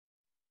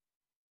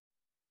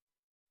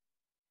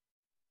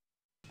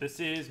This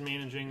is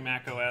managing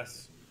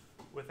macOS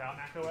without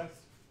macOS,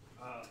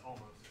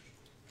 almost.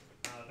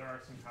 There are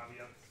some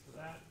caveats to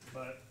that,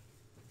 but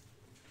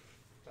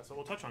that's what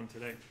we'll touch on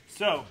today.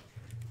 So,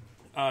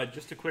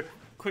 just a quick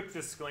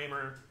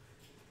disclaimer.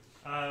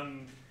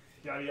 Yada,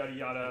 yada,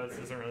 yada. This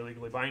isn't really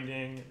legally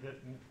binding.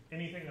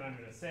 Anything that I'm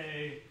going to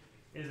say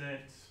isn't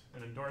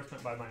an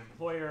endorsement by my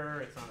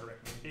employer. It's not a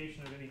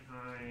recommendation of any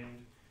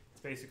kind.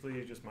 It's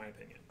basically just my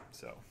opinion.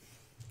 So,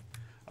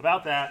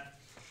 about that,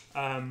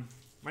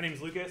 my name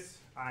is Lucas.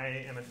 I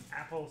am an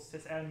Apple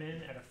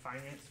sysadmin at a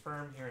finance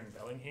firm here in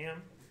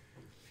Bellingham.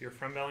 If you're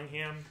from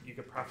Bellingham, you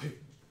could probably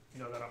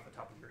know that off the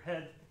top of your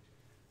head.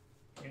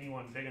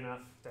 Anyone big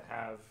enough to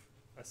have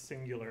a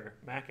singular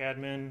Mac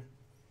admin,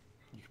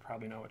 you could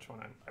probably know which one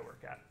I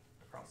work at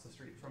across the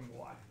street from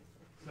Y.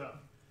 So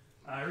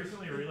I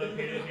recently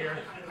relocated here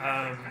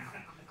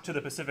to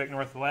the Pacific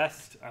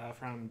Northwest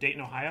from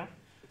Dayton, Ohio,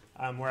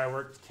 where I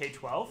worked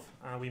K-12.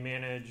 We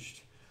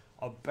managed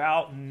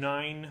about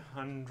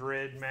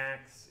 900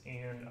 Macs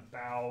and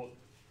about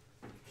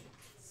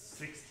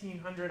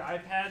 1,600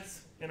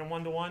 iPads in a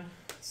one-to-one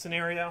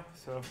scenario.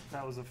 So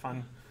that was a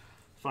fun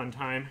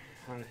time.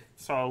 I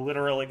saw a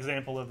literal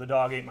example of the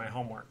dog ate my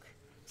homework,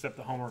 except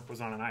the homework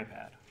was on an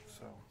iPad.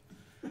 So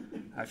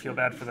I feel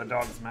bad for the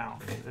dog's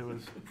mouth. It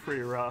was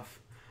pretty rough.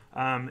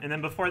 And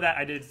then before that,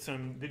 I did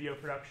some video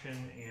production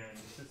and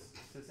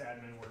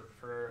sysadmin work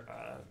for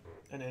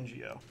an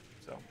NGO.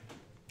 So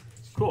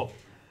cool.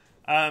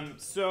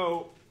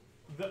 So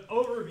the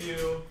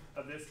overview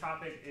of this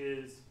topic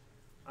is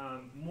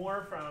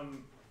more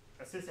from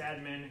a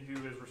sysadmin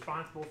who is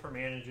responsible for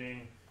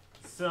managing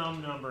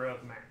some number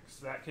of Macs.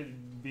 That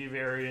could be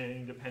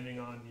varying depending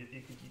on,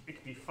 it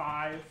could be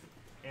 5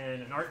 in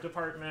an art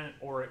department,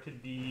 or it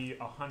could be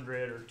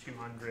 100 or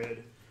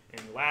 200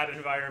 in lab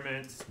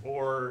environments,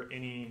 or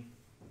any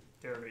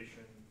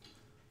derivation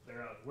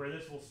thereof. Where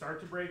this will start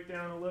to break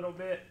down a little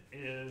bit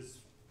is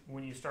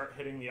when you start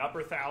hitting the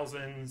upper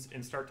thousands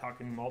and start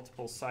talking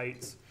multiple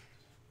sites.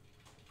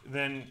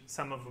 Then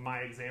some of my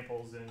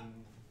examples and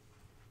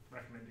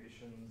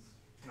recommendations,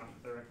 not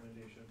the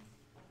recommendations,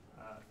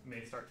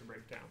 may start to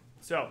break down.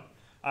 So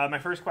my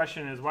first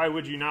question is, why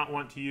would you not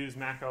want to use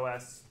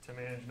macOS to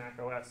manage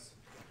macOS?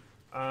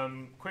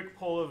 Quick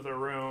poll of the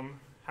room.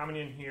 How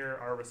many in here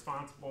are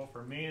responsible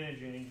for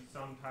managing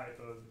some type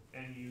of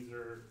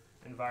end-user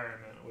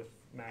environment with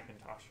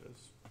Macintoshes?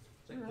 Does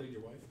that include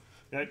your wife?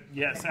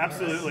 Yes,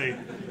 absolutely.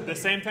 The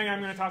same thing I'm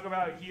going to talk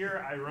about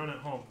here, I run at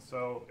home,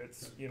 so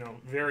it's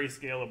very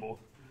scalable.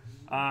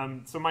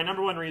 So my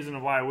number one reason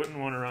of why I wouldn't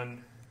want to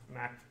run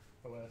Mac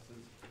OS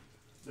is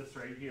this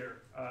right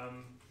here.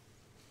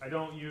 I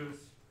don't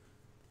use.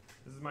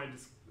 This is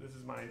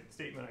my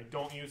statement. I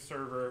don't use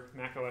server,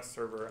 Mac OS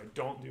server. I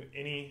don't do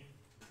any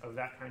of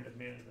that kind of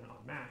management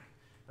on Mac.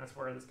 That's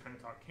where this kind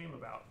of talk came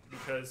about,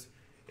 because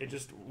it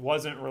just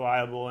wasn't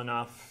reliable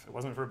enough. It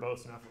wasn't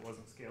verbose enough. It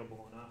wasn't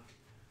scalable enough.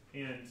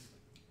 And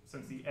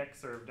since the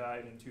Xserve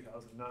died in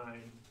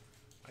 2009,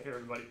 I hear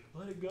everybody,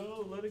 let it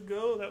go,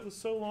 that was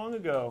so long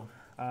ago.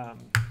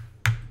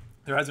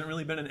 There hasn't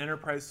really been an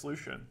enterprise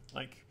solution.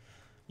 Like,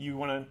 you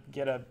want to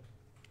get a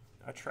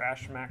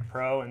trash Mac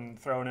Pro and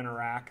throw it in a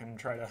rack and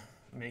try to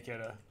make it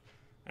a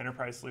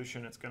enterprise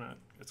solution, it's gonna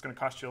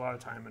cost you a lot of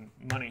time and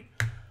money.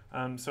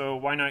 So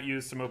why not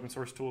use some open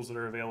source tools that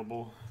are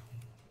available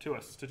to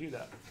us to do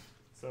that?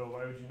 So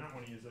why would you not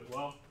want to use it?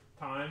 Well,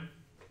 time.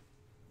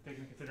 Take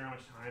into consider how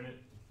much time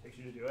it takes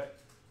you to do it.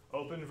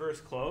 Open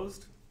versus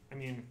closed. I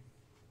mean,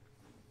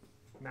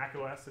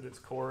 macOS at its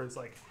core is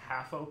like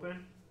half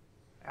open.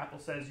 Apple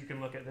says you can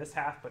look at this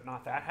half, but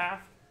not that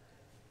half.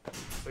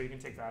 So you can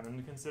take that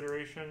into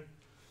consideration.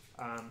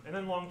 And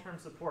then long-term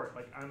support.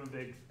 Like, I'm a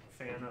big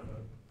fan of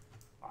an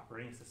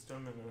operating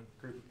system and a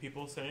group of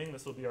people saying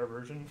this will be our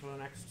version for the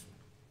next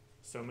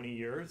so many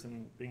years,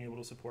 and being able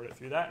to support it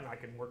through that. And I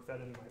can work that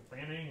into my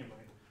planning and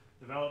my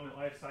development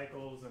life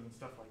cycles and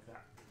stuff like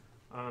that.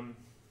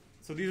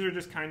 So these are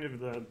just kind of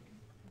the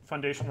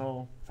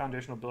foundational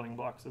building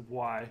blocks of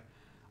why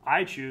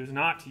I choose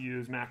not to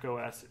use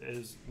macOS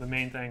is the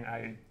main thing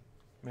I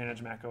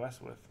manage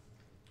macOS with.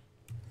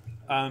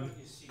 I'm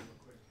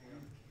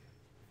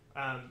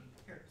going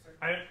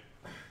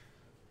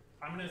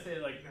to say,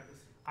 like,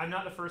 I'm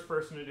not the first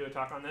person to do a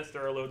talk on this.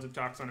 There are loads of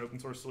talks on open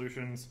source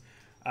solutions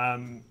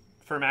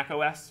for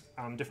macOS,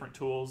 different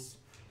tools.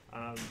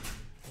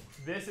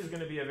 This is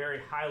going to be a very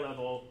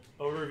high-level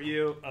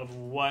overview of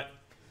what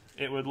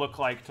it would look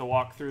like to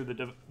walk through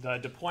the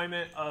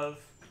deployment of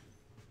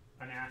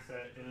an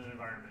asset in an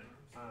environment.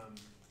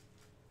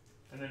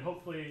 And then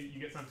hopefully you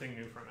get something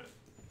new from it.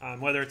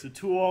 Whether it's a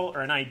tool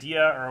or an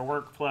idea or a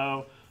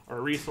workflow or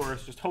a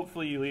resource, just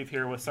hopefully you leave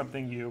here with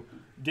something you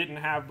didn't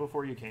have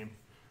before you came.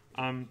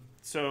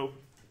 So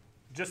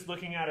just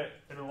looking at it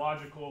in a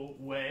logical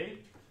way,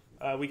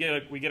 we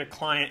get a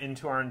client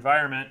into our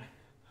environment.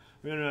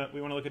 We want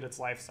to look at its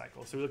life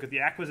cycle. So we look at the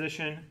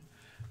acquisition,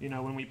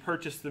 when we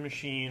purchase the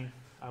machine,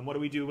 what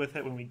do we do with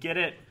it when we get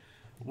it?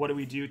 What do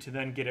we do to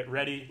then get it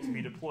ready to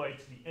be deployed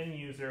to the end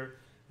user?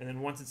 And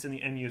then once it's in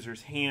the end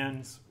user's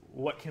hands,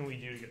 what can we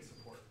do to get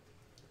support?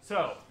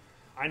 So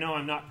I know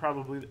I'm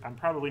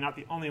probably not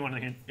the only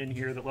one in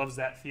here that loves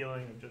that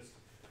feeling of just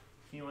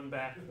peeling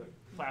back the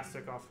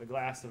plastic off the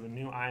glass of a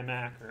new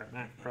iMac or a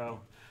Mac Pro,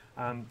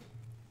 and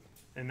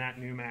that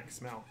new Mac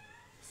smell.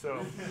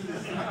 So,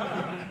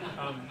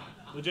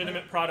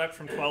 legitimate product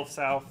from 12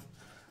 South,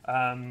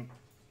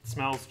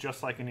 smells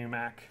just like a new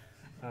Mac,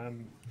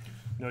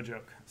 no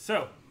joke.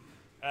 So,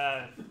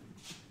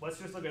 let's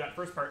just look at that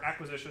first part,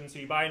 acquisition. So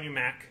you buy a new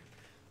Mac.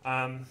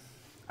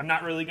 I'm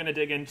not really going to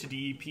dig into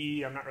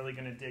DEP. I'm not really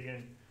going to dig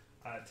in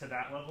to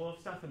that level of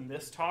stuff in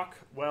this talk.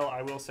 Well,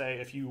 I will say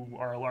if you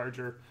are a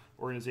larger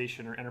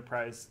organization or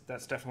enterprise,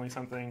 that's definitely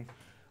something.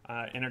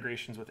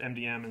 Integrations with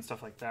MDM and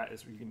stuff like that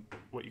is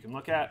what you can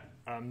look at.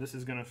 This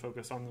is going to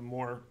focus on the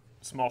more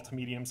small to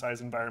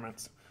medium-sized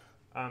environments.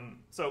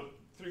 So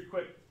 3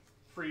 quick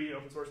free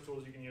open source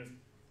tools you can use.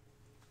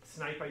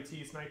 Snipe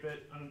IT, Snipe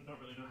It. I don't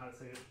really know how to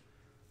say it.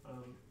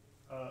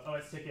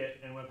 OS Ticket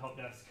and Web Help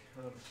Desk.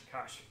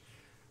 Gosh,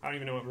 I don't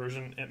even know what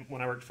version.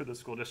 When I worked for the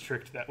school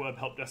district, that Web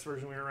Help Desk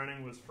version we were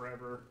running was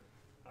forever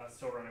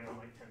still running on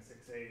like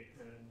 10.6.8,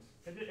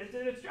 and it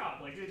did its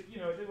job. Like it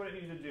did what it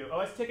needed to do.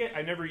 OS Ticket,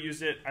 I never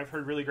used it. I've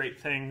heard really great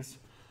things,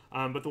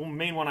 but the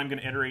main one I'm going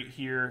to iterate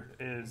here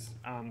is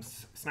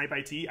Snipe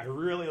IT. I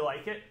really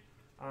like it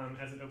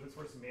as an open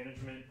source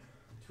management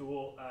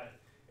tool.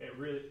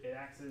 It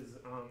acts as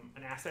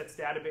an assets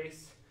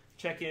database.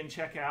 Check in,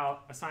 check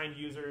out, assign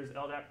users,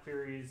 LDAP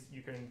queries.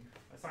 You can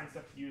assign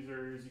stuff to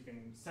users. You can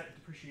set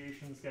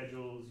depreciation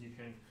schedules.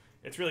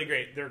 It's really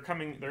great. They're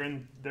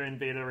in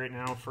beta right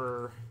now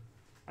for,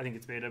 I think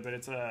it's beta, but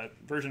it's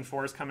version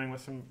 4 is coming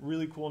with some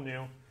really cool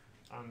new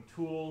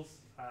tools.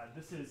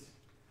 This is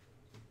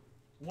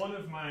one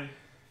of my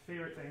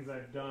favorite things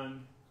I've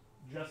done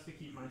just to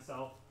keep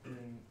myself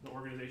and the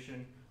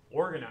organization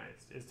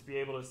organized, is to be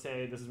able to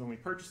say, this is when we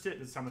purchased it,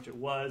 this is how much it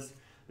was,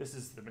 this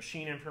is the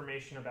machine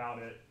information about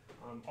it.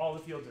 All the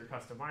fields are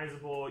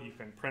customizable. You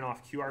can print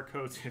off QR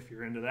codes if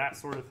you're into that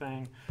sort of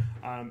thing.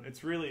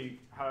 It's really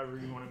however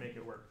you want to make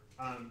it work.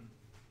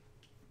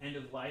 End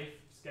of life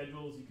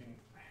schedules,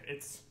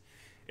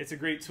 it's a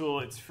great tool.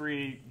 It's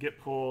free, git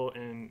pull,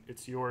 and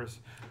it's yours.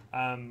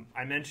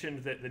 I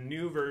mentioned that the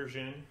new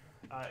version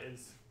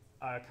is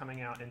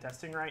coming out in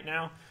testing right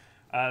now,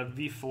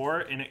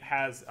 v4, and it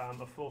has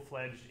a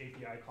full-fledged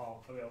API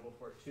call available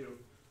for it too,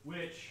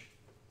 which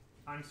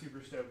I'm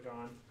super stoked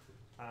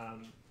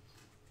on.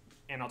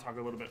 And I'll talk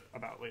a little bit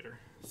about later.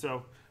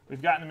 So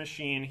we've gotten the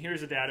machine.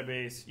 Here's a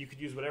database. You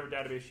could use whatever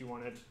database you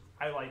wanted.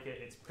 I like it.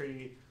 It's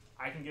pretty.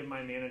 I can give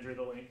my manager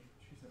the link.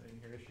 She's not in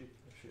here, is she?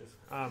 There she is.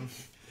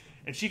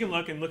 And she can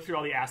look through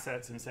all the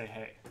assets and say,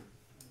 hey,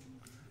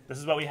 this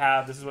is what we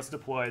have. This is what's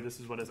deployed. This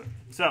is what isn't.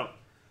 So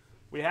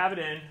we have it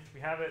in. We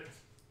have it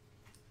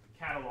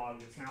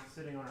cataloged. It's now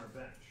sitting on our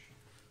bench.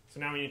 So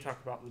now we need to talk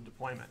about the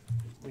deployment.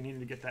 We needed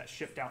to get that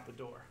shipped out the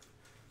door.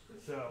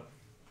 So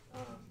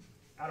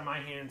out of my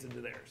hands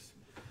into theirs.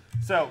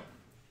 So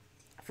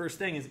first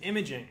thing is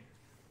imaging.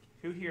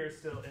 Who here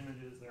still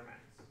images their Macs?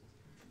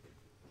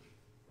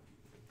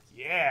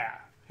 Yeah.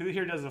 Who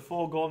here does a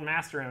full golden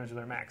master image of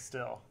their Mac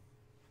still?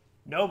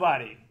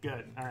 Nobody.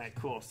 Good. All right,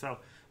 cool. So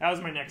that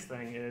was my next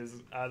thing,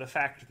 is the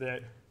fact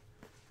that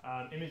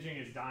imaging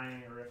is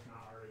dying, or if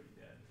not already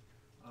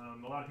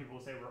dead. A lot of people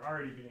will say we're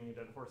already beating a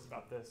dead horse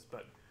about this,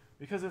 but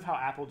because of how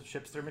Apple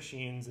ships their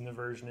machines and the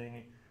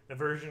versioning, the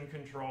version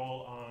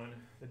control on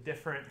the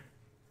different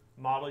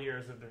model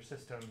years of their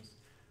systems,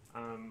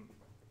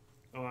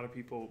 a lot of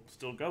people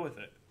still go with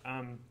it.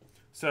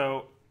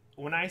 So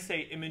when I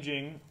say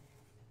imaging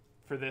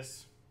for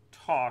this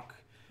talk,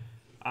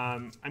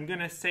 I'm going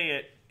to say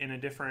it in a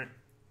different,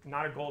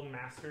 not a golden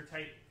master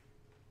type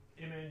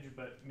image,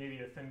 but maybe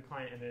a thin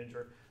client image,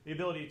 or the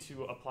ability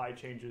to apply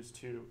changes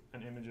to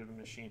an image of a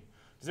machine.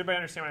 Does everybody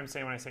understand what I'm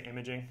saying when I say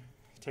imaging?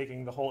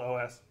 Taking the whole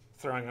OS,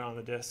 throwing it on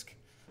the disk,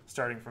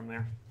 starting from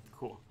there.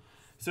 Cool.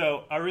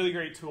 So a really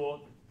great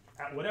tool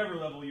at whatever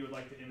level you would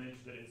like to image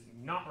that is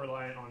not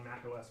reliant on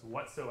macOS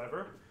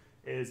whatsoever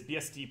is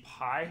BSD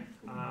Pi.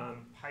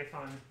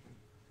 Python,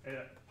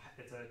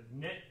 it's a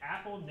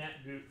Apple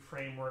NetBoot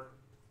framework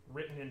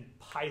written in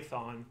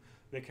Python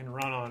that can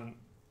run on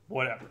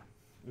whatever.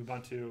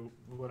 Ubuntu,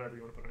 whatever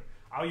you want to put in it.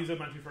 I'll use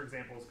Ubuntu for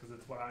examples because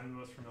it's what I'm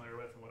most familiar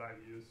with and what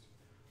I've used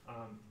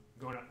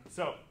going up.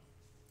 So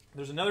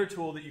there's another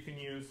tool that you can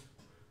use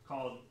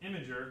called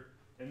Imager,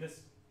 and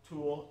this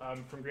tool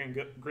from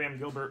Graham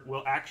Gilbert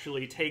will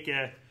actually take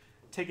an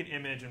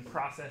image and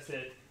process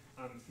it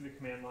through the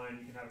command line.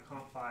 You can have a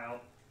comp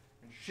file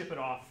and ship it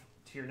off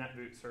to your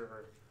NetBoot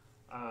server,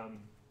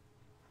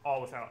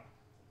 all without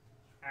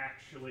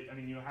actually, I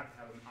mean, you have to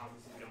have an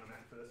obviously be on a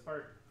Mac for this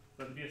part,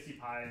 but the BSD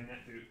Pi and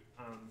NetBoot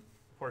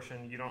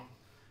portion,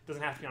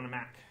 doesn't have to be on a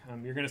Mac.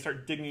 You're going to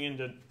start digging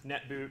into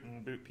NetBoot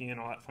and BootP and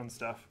all that fun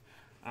stuff.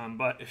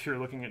 But if you're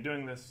looking at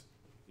doing this,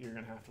 you're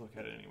going to have to look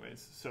at it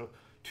anyways. So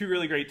 2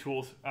 really great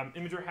tools.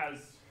 Imager has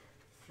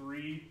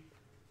 3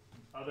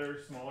 other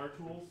smaller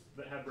tools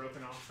that have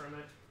broken off from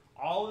it.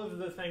 all of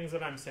the things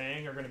that I'm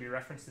saying are going to be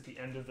referenced at the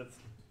end of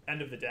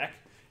the deck,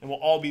 and will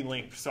all be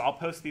linked. So I'll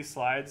post these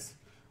slides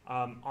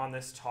on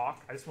this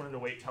talk. I just wanted to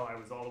wait till I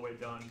was all the way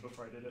done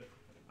before I did it.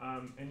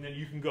 And then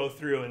you can go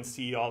through and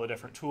see all the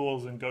different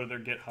tools and go to their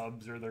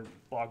GitHubs or their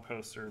blog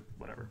posts or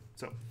whatever.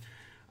 So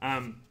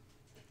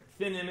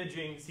thin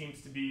imaging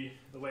seems to be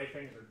the way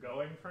things are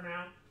going for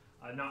now.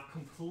 Not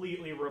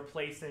completely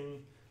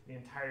replacing the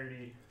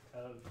entirety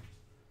of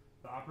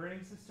the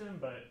operating system,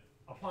 but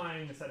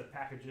applying a set of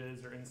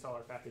packages or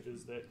installer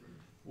packages that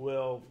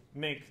will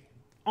make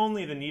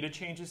only the needed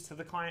changes to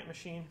the client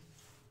machine,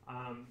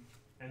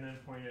 and then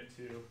point it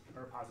to a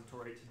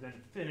repository to then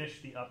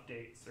finish the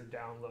updates or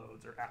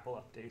downloads or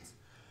Apple updates.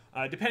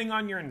 Depending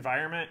on your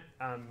environment,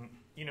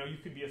 you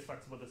could be as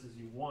flexible with this as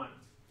you want.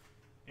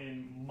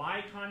 In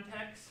my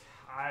context,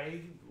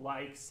 I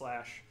like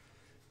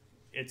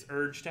 / it's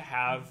urged to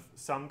have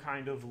some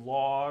kind of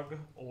log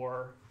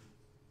or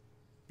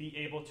be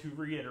able to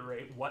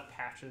reiterate what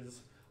patches,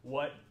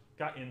 what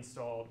got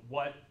installed,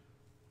 what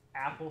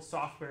Apple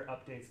software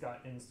updates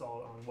got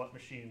installed on what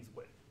machines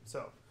when.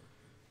 So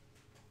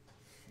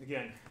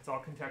again, it's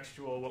all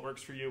contextual, what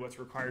works for you, what's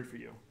required for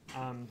you.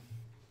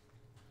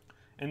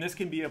 And this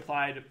can be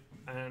applied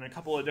in a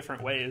couple of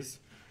different ways.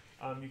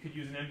 You could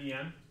use an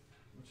MDM,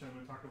 which I'm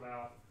going to talk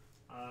about,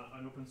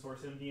 an open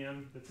source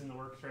MDM that's in the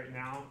works right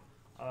now.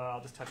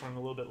 I'll just touch on it a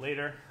little bit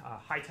later.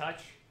 High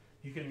touch,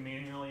 you can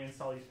manually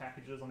install these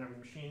packages on every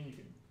machine. You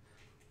can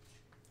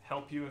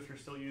help you if you're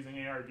still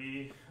using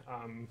ARD.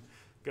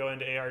 Go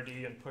into ARD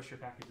and push your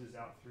packages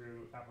out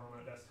through Apple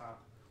Remote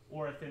Desktop.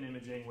 Or a thin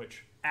imaging,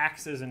 which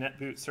acts as a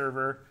NetBoot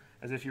server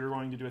as if you were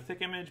going to do a thick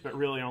image, but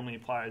really only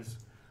applies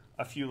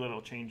a few little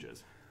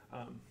changes.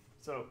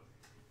 So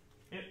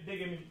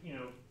big image,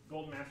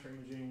 golden master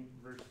imaging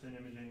versus thin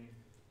imaging,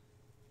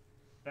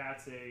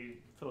 that's a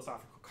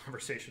philosophical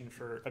conversation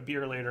for a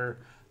beer later,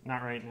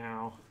 not right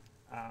now,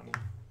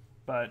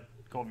 but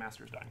golden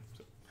master's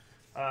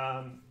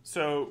dying.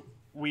 So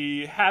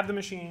we have the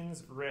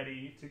machines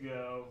ready to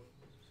go.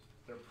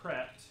 They're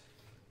prepped.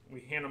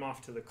 We hand them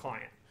off to the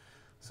client.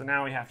 So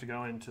now we have to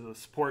go into the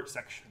support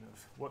section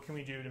of what can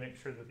we do to make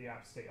sure that the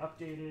apps stay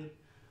updated,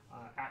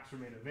 apps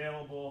remain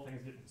available,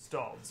 things get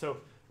installed. So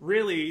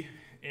really,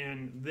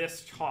 in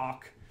this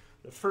talk,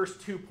 the first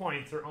 2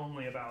 points are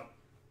only about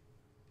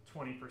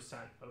 20%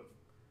 of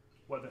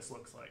what this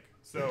looks like.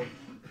 So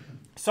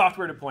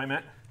software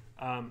deployment.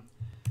 I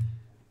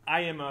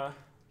am a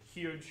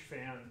huge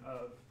fan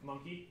of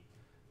Monkey.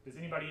 Does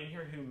anybody in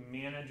here who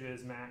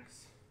manages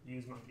Macs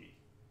use Monkey?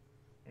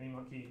 Any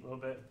Monkey, a little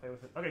bit, play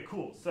with it? Okay,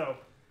 cool. So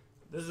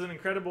this is an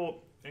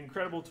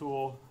incredible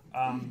tool.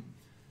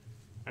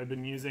 I've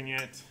been using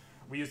it.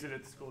 We used it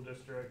at the school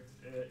district.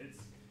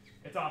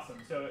 It's awesome.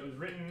 So it was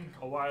written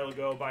a while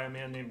ago by a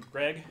man named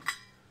Greg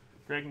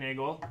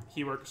Nagel.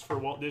 He works for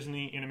Walt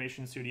Disney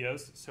Animation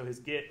Studios. So his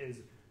Git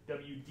is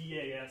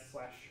WDAS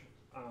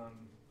 /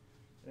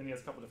 and he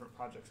has a couple different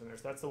projects in there.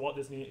 So that's the Walt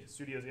Disney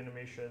Studios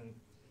Animation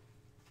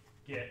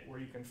Git, where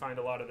you can find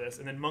a lot of this.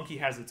 And then Monkey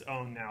has its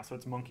own now, so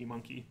it's Monkey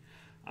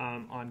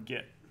on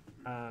Git.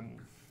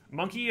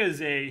 Monkey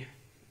is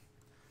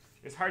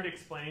it's hard to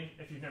explain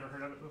if you've never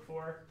heard of it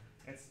before.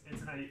 It's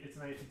an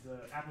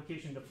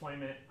application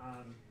deployment.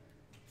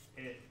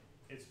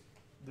 It's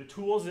the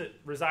tools that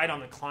reside on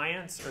the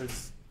clients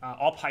are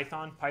all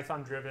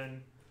Python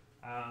driven,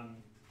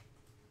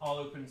 all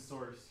open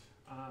source,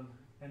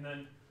 and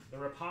then the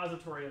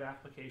repository of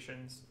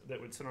applications that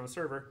would sit on a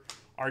server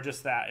are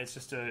just that. It's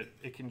just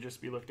it can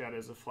just be looked at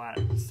as a flat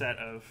set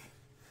of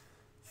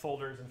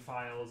folders and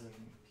files and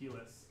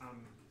plists.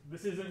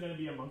 This isn't going to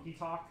be a Monkey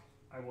talk.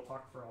 I will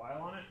talk for a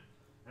while on it,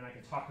 and I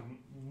can talk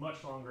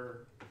much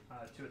longer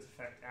to its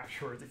effect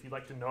afterwards if you'd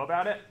like to know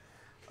about it.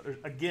 There's,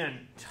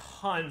 again,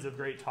 tons of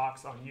great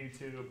talks on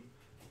YouTube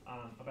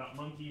about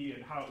Monkey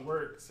and how it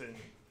works and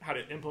how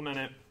to implement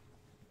it.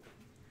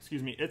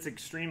 Excuse me. It's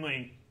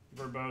extremely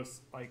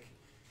verbose.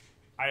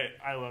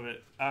 I love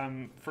it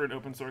for an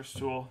open source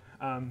tool.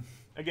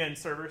 Again,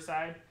 server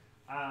side,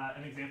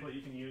 an example that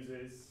you can use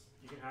is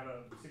you can have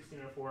a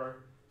 1604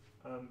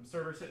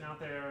 server sitting out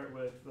there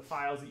with the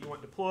files that you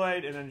want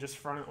deployed, and then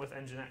just run it with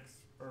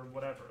Nginx or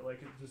whatever. It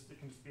can just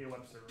be a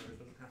web server. It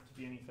doesn't have to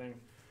be anything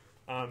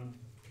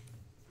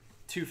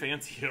too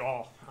fancy at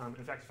all.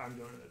 In fact, if I'm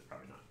doing it, it's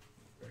probably not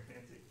very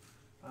fancy.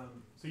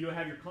 So you'll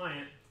have your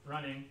client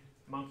running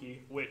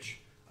Monkey, which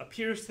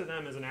appears to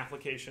them as an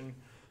application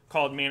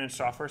called Managed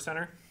Software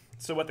Center.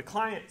 So what the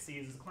client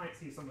sees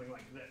something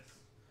like this.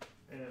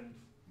 And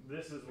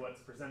this is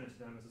what's presented to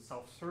them as a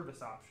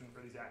self-service option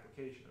for these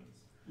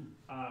applications.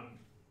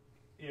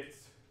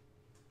 It's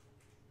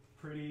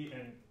pretty,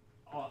 and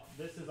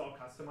this is all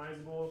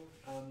customizable.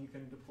 You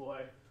can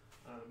deploy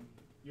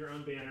your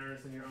own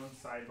banners and your own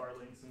sidebar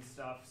links and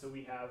stuff. So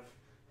we have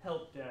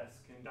help desk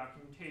and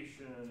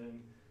documentation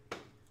and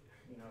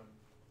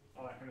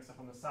all that kind of stuff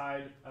on the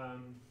side.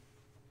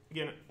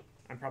 Again,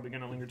 I'm probably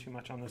going to linger too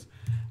much on this.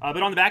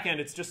 But on the back end,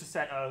 it's just a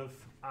set of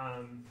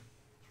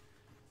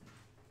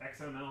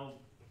XML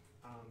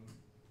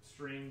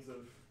strings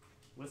of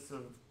lists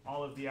of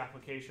all of the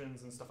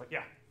applications and stuff like,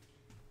 yeah.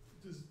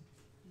 Does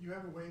you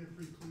have a way to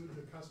preclude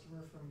the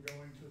customer from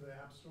going to the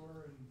App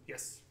Store? And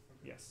yes,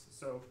 okay. Yes.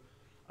 So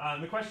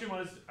the question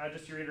was,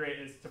 just to reiterate,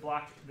 is to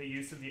block the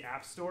use of the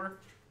App Store.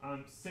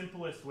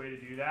 Simplest way to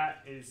do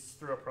that is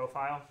through a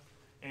profile,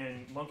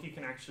 and Monkey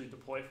can actually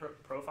deploy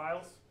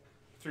profiles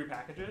through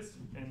packages.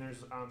 And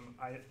there's a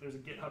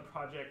GitHub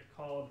project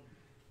called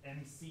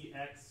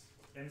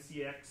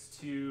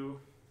MCX2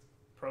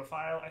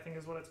 profile, I think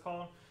is what it's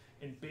called.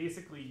 And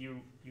basically,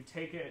 you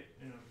take it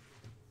in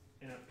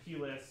a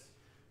plist,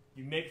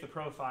 you make the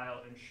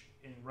profile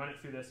and run it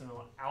through this, and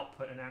it'll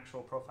output an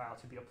actual profile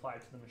to be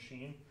applied to the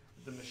machine.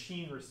 The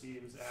machine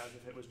receives as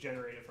if it was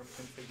generated from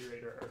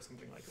Configurator or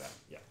something like that.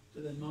 Yeah. So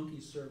then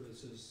Monkey's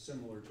service is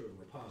similar to a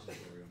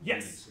repository on the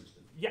yes. Linux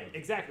system. Yeah,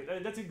 exactly.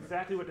 That's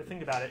exactly what to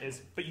think about it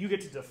is. But you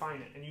get to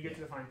define it, and you get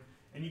to define,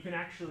 and you can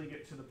actually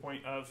get to the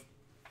point of,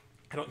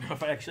 I don't know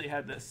if I actually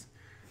had this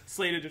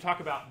slated to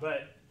talk about,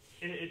 but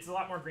it's a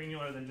lot more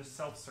granular than just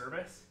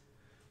self-service.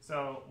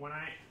 So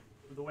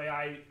the way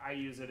I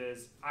use it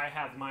is I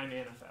have my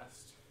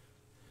manifest.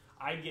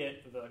 I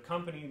get the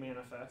company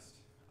manifest.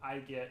 I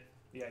get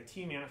the IT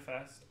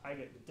manifest. I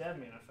get the dev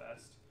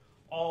manifest.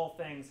 All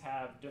things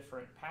have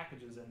different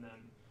packages in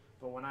them,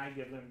 but when I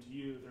give them to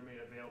you, they're made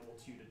available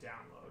to you to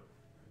download.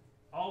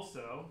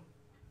 Also,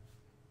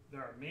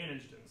 there are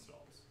managed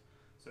installs.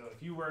 So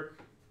if you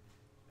work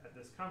at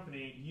this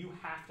company, you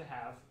have to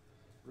have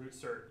root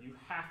cert. You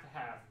have to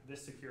have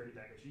this security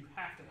package. You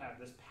have to have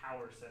this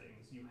power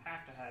settings. You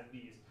have to have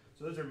these.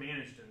 So those are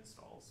managed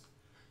installs.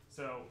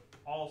 So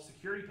all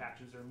security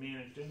patches are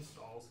managed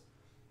installs,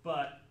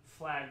 but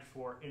flagged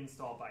for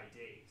install by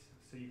date.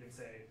 So you can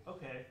say,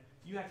 okay,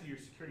 you have to do your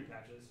security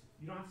patches.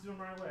 You don't have to do them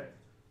right away,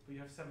 but you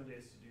have 7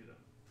 days to do them.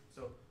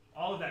 So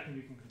all of that can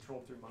be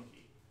controlled through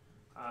Monkey.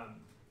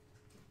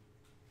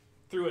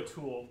 Through a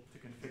tool to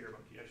configure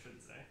Monkey, I should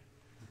say.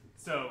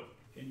 So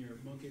can your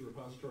Monkey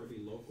repository be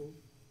local?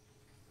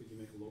 Could you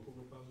make a local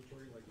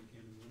repository like you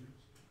can in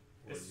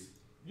Linux?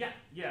 Yeah.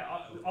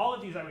 All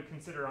of these I would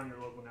consider on your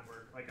local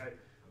network. Like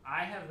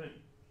I haven't,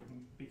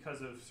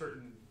 because of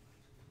certain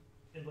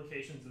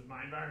implications of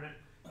my environment,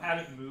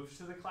 haven't moved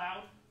to the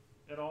cloud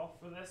at all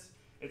for this.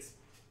 It's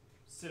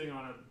sitting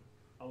on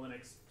a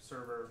Linux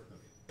server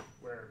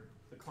where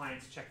the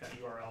clients check that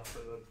URL for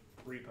the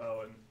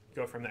repo and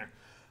go from there.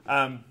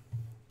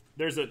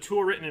 There's a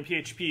tool written in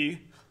PHP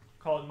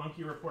called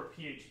Monkey Report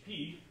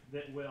PHP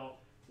that will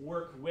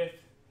work with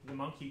the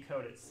Monkey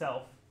code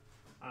itself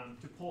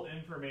to pull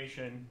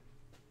information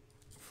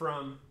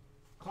from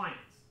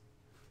clients.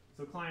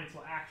 So clients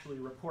will actually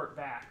report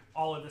back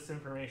all of this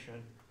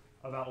information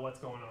about what's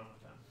going on with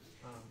them.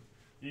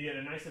 You get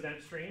a nice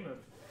event stream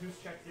of who's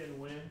checked in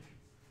when,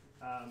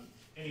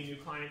 any new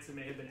clients that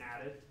may have been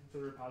added to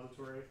the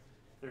repository.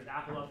 There's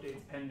Apple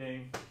updates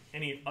pending,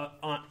 any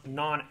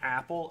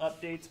non-Apple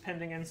updates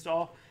pending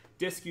install,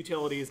 disk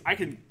utilities. I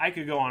could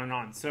go on and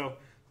on. So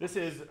this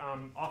is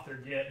author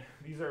Git.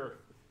 These are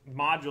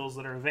modules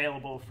that are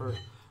available for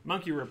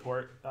Monkey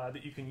Report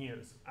that you can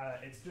use.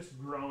 It's just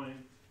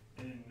growing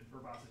in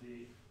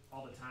verbosity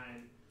all the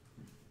time.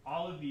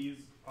 All of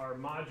these are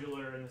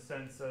modular in the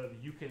sense of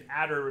you can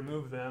add or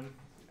remove them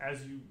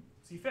as you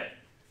see fit.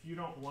 If you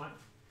don't want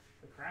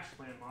the crash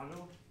plan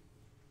module,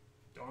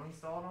 don't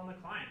install it on the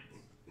client.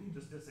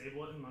 Just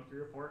disable it in Monkey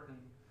Report, and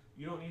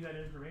you don't need that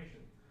information.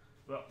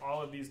 But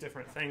all of these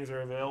different things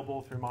are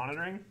available through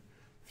monitoring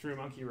through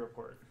Monkey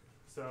Report.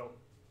 So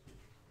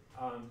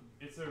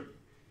it's a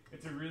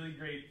really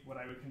great, what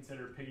I would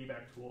consider,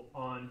 piggyback tool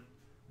on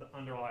the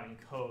underlying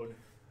code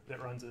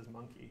that runs as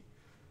Monkey.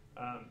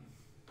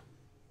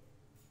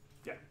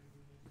 Yeah,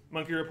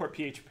 Monkey Report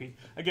PHP.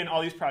 Again,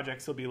 all these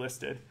projects will be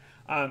listed.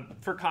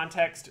 For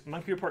context,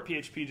 Monkey Report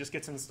PHP just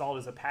gets installed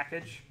as a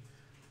package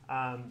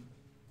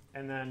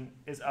and then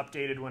is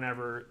updated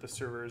whenever the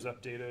server is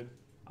updated,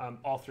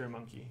 all through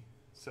Monkey.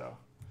 So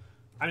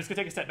I'm just going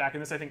to take a step back,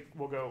 and this I think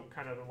will go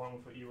kind of along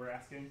with what you were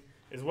asking,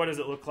 is what does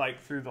it look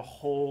like through the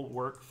whole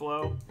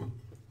workflow?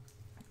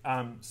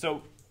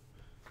 So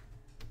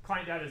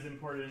client data is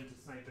imported into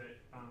Snippet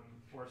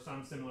or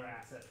some similar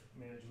asset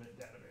management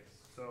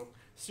database. So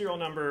serial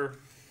number,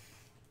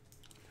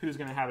 who's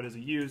going to have it as a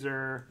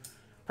user,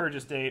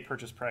 purchase date,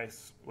 purchase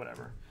price,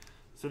 whatever.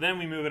 So then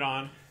we move it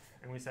on,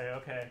 and we say,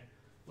 okay,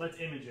 let's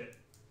image it,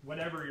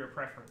 whatever your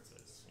preference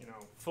is. You know,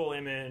 full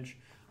image.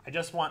 I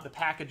just want the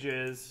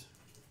packages.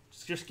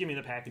 Just give me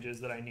the packages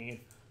that I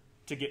need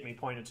to get me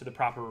pointed to the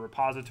proper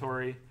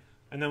repository,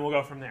 and then we'll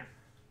go from there.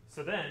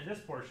 So then this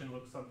portion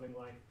looks something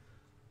like,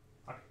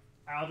 okay,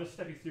 I'll just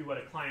step you through what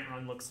a client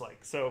run looks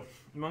like. So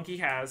Monkey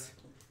has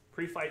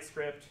pre-flight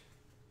script,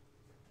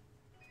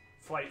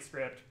 flight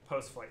script,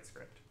 post-flight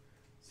script.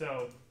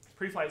 So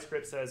pre-flight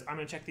script says, I'm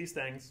going to check these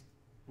things.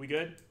 We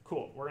good?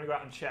 Cool. We're going to go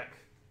out and check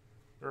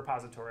the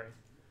repository.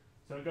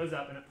 So it goes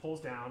up and it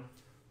pulls down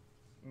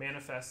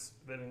manifests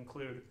that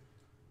include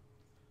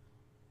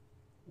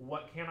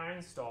what can I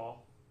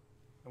install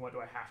and what do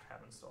I have to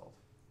have installed,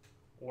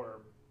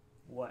 or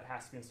what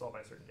has to be installed by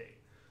a certain date.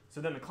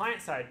 So then the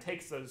client side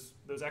takes those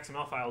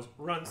XML files,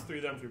 runs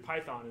through them through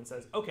Python, and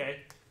says,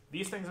 okay,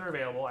 these things are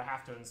available, I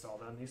have to install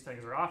them. These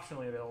things are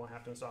optionally available, I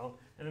have to install them.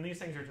 And then these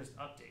things are just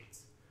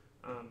updates.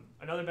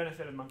 Another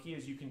benefit of Monkey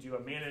is you can do a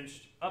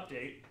managed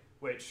update,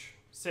 which,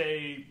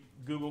 say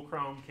Google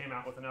Chrome came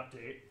out with an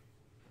update,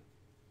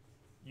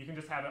 you can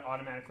just have it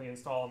automatically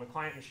install on the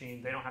client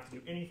machine. They don't have to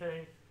do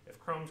anything. If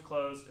Chrome's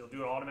closed, it'll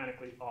do it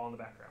automatically all in the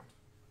background.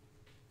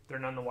 They're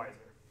none the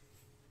wiser.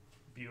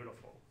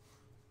 Beautiful.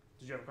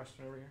 Did you have a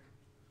question over here?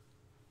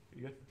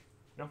 You good?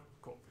 No?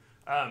 Cool.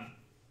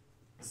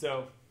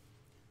 So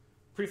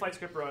pre-flight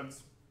script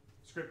runs,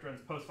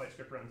 post-flight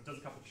script runs, does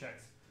a couple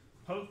checks.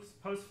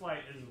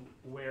 Post-flight is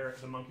where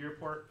the monkey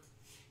report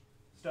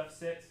stuff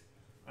sits.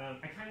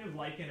 I kind of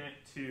liken it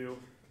to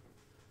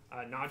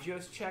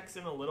Nagios checks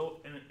in a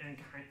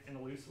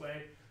loose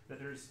way, that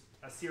there's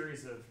a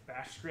series of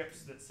bash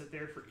scripts that sit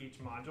there for each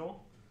module,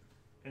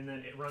 and then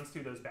it runs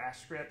through those bash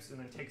scripts and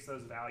then takes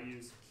those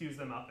values, queues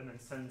them up, and then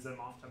sends them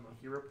off to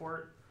monkey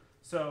report.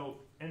 So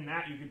in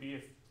that, you could be,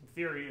 in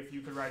theory, if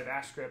you could write a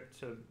bash script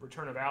to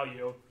return a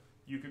value,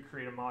 you could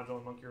create a module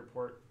in monkey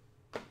report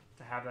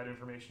to have that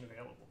information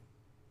available.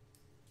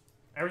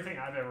 Everything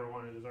I've ever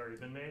wanted has already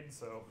been made,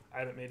 so I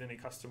haven't made any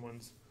custom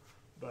ones,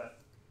 but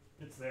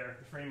it's there.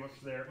 The framework's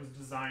there. It was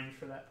designed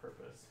for that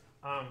purpose.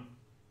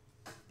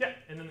 Yeah,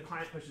 and then the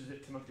client pushes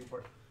it to monkey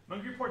report.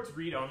 Monkey report's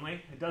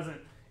read-only. It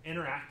doesn't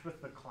interact with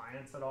the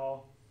clients at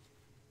all.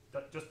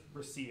 That just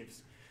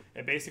receives.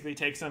 It basically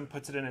takes them,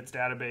 puts it in its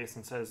database,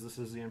 and says this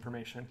is the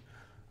information.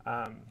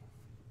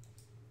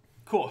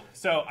 Cool.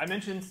 So I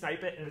mentioned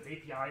Snipe It and its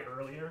API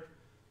earlier.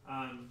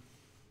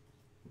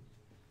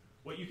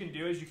 What you can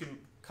do is you can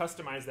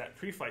customize that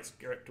pre-flight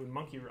script when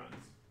Monkey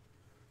runs.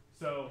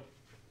 So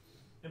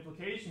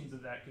implications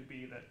of that could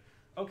be that,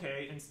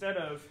 okay, instead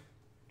of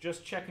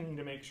just checking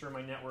to make sure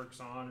my network's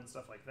on and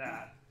stuff like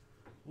that,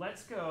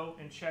 let's go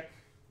and check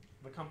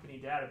the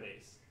company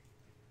database.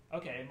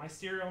 Okay, my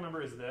serial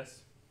number is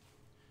this.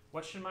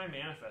 What should my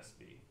manifest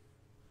be?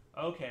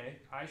 Okay,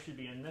 I should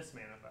be in this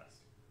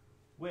manifest,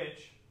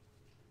 which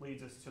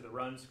leads us to the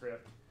run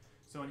script.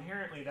 So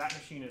inherently, that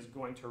machine is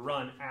going to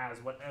run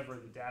as whatever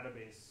the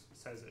database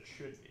says it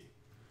should be.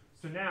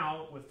 So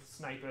now, with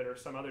Snipe It or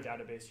some other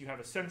database, you have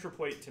a central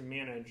point to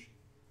manage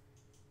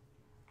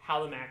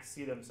how the Macs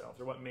see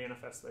themselves or what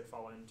manifest they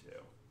fall into.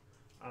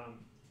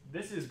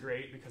 This is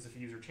great because if a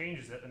user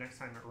changes it, the next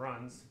time it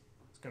runs,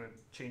 it's going to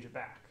change it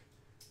back.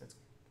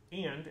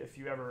 And if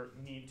you ever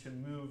need to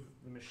move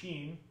the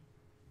machine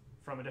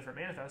from a different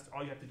manifest,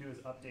 all you have to do is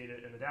update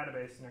it in the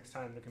database. Next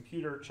time the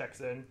computer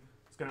checks in,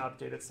 it's going to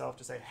update itself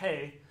to say,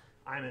 hey,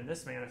 I'm in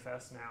this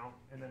manifest now,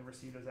 and then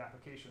receive those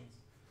applications.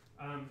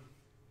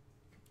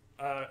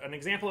 An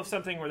example of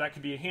something where that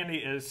could be handy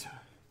is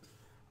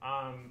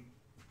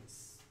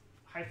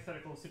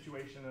hypothetical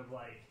situation of,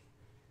 like,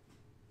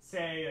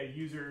 say a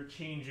user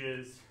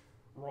changes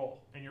role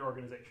in your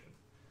organization.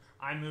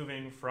 I'm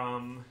moving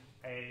from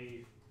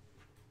a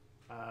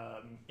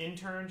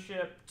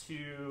internship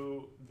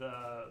to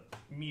the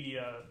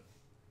media,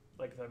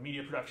 like the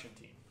media production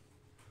team.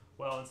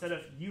 Well, instead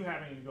of you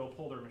having to go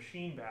pull their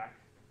machine back,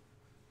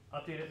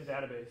 update it in the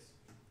database.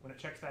 When it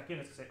checks back in,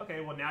 it's going to say, okay,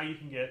 well now you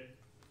can get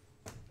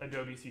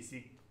Adobe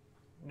CC.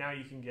 Now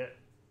you can get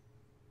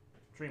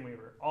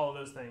Dreamweaver. All of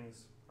those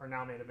things are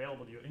now made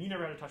available to you, and you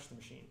never had to touch the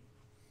machine.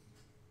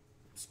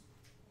 Just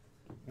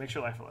makes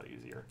your life a lot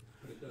easier.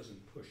 But it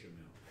doesn't push them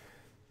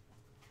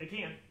out. It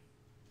can.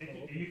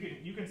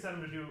 You can set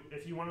them to do,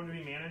 if you want them to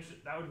be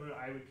managed, that would be what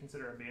I would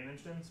consider a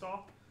managed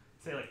install.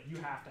 Say, like, you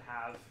have to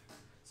have,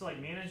 so like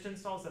managed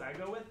installs that I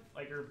go with,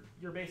 like, are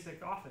your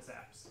basic Office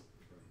apps.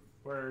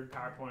 Word,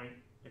 PowerPoint,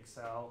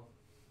 Excel,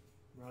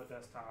 remote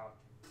desktop,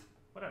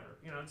 whatever.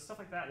 You know, stuff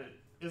like that.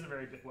 It isn't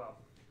very big. Well,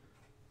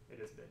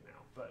 it is big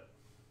now, but.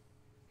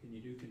 Can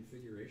you do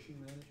configuration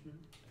management?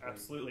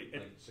 Absolutely.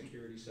 Like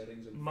security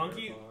settings in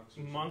Monkey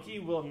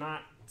Firefox will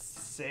not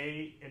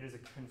say it is a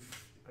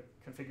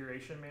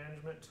configuration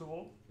management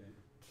tool. Okay.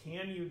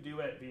 Can you do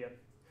it via,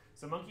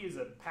 so Monkey is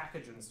a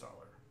package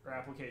installer or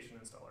application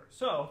installer.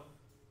 So,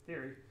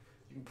 theory,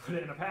 you can put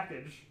it in a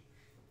package,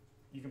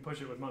 you can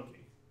push it with Monkey.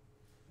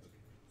 Okay.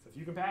 So if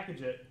you can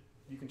package it,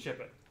 you can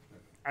ship it.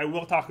 Okay. I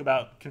will talk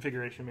about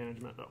configuration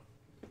management though.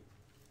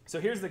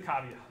 So here's the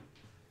caveat.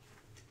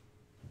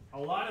 A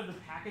lot of the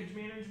package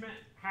management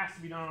has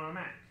to be done on a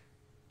Mac.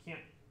 You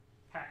can't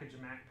package a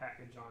Mac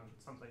package on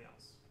something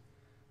else.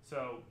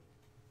 So,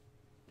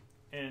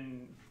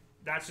 and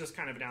that's just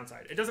kind of a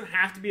downside. It doesn't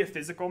have to be a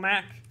physical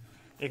Mac.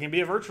 It can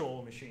be a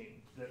virtual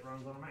machine that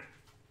runs on a Mac,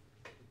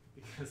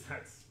 because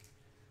that's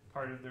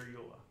part of their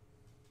EULA.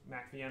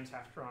 Mac VMs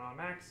have to run on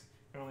Macs.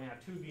 You can only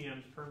have 2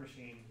 VMs per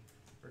machine,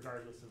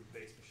 regardless of the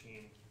base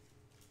machine.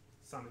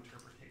 Some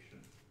interpretation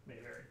may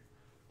vary.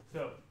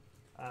 So,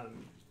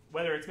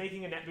 whether it's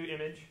making a netboot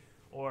image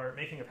or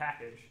making a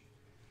package,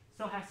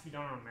 still has to be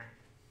done on a Mac.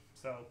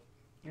 So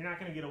you're not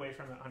going to get away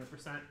from it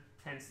 100%,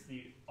 hence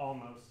the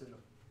almost in the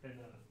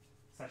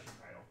session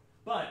title.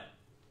 But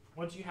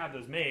once you have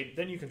those made,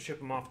 then you can ship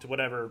them off to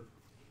whatever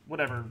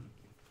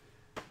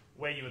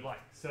way you would like.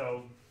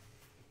 So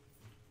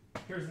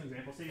here's an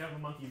example. Say you have a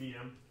monkey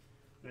VM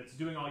that's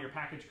doing all your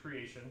package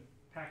creation,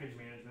 package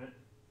management.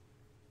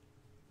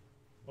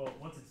 Well,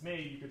 once it's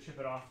made, you could ship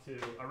it off to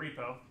a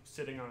repo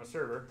sitting on a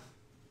server.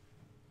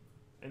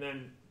 And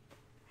then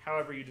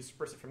however you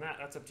disperse it from that,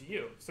 that's up to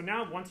you. So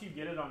now once you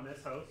get it on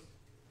this host,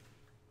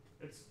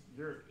 it's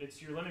your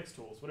Linux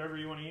tools, whatever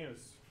you want to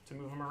use to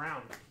move them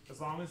around.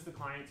 As long as the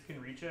clients can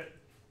reach it.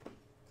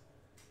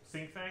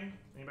 SyncThing,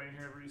 anybody in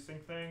here ever use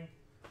SyncThing?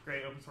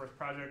 Great open source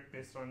project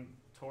based on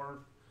Tor.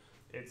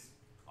 It's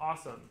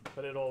awesome,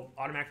 but it'll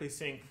automatically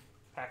sync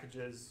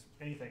packages,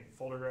 anything,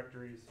 folder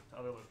directories to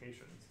other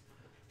locations.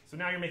 So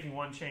now you're making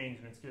one change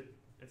and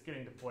it's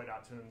getting deployed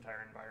out to an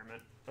entire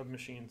environment of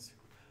machines.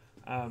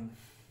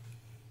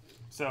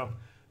 So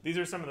these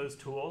are some of those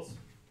tools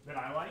that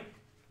I like.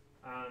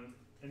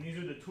 And these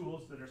are the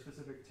tools that are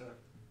specific to,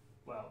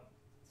 well,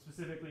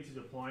 specifically to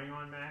deploying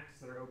on Macs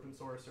that are open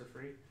source or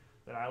free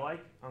that I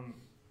like.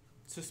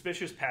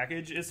 Suspicious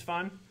package is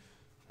fun.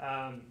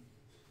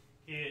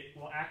 It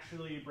will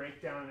actually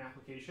break down an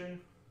application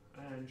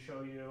and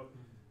show you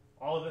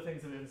all of the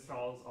things that it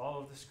installs,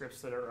 all of the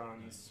scripts that it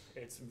runs.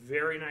 It's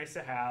very nice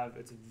to have.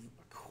 It's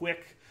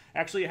quick.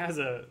 Actually,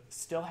 it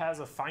still has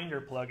a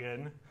Finder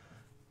plugin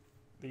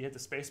that you hit the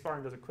spacebar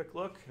and does a quick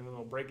look, and then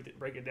it'll break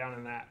it down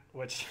in that,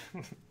 which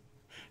I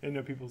didn't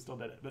know people still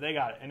did it, but they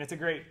got it. And it's a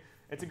great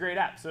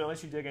app, so it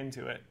lets you dig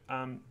into it.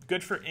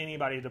 Good for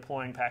anybody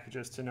deploying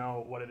packages to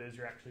know what it is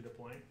you're actually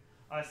deploying.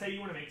 Say you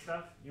want to make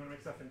stuff. You want to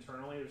make stuff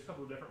internally. There's a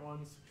couple of different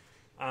ones.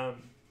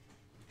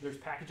 There's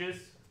packages,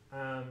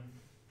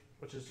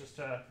 which is just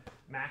a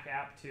Mac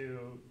app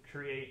to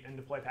create and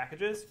deploy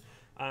packages.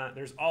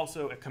 There's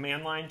also a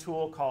command line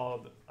tool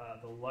called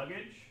the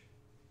Luggage,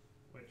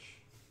 which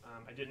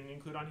I didn't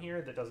include on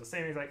here, that does the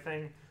same exact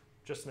thing,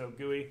 just no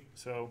GUI.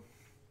 So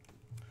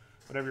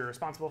whatever you're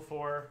responsible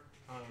for,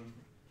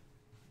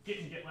 Git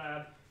and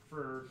GitLab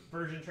for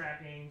version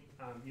tracking,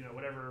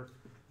 whatever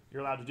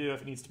you're allowed to do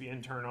if it needs to be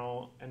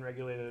internal and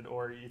regulated,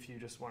 or if you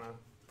just want to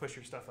push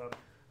your stuff up.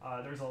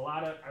 There's a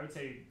lot of, I would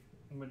say,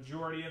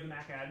 majority of the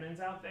Mac admins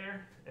out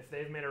there, if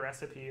they've made a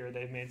recipe or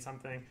they've made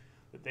something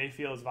that they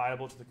feel is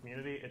viable to the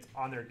community, it's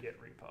on their Git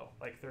repo.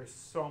 Like, there's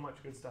so much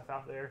good stuff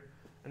out there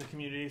in the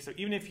community. So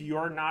even if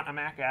you're not a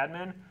Mac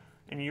admin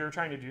and you're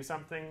trying to do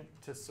something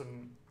to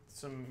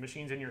some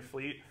machines in your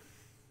fleet,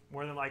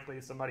 more than likely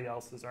somebody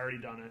else has already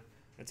done it.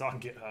 It's on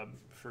GitHub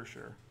for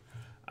sure.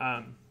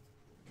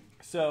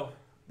 So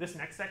this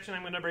next section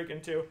I'm going to break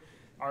into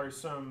are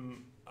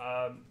some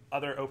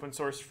other open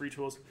source free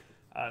tools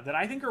that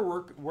I think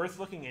are worth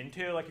looking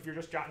into. Like if you're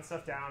just jotting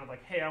stuff down of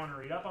like, hey, I want to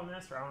read up on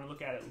this, or I want to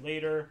look at it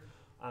later,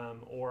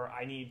 or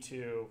I need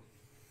to,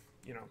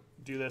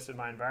 do this in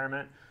my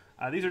environment.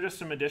 These are just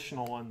some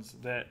additional ones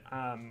that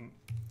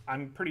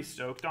I'm pretty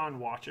stoked on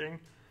watching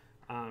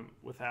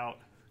without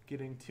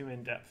getting too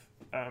in depth.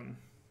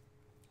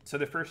 So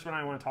the first one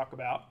I want to talk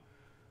about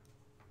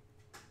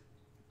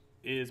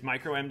is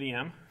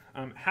micro-MDM.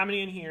 How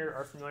many in here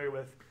are familiar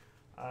with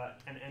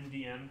an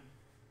MDM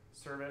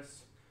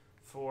service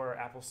for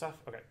Apple stuff?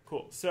 Okay,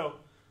 cool. So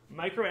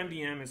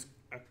micro-MDM is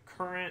a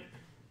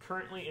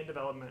currently in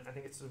development. I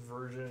think it's a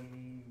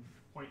version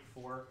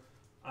 0.4,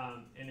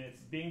 and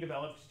it's being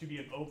developed to be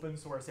an open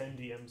source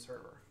MDM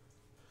server.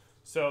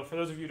 So for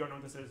those of you who don't know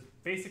what this is,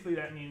 basically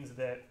that means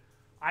that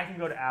I can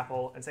go to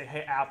Apple and say,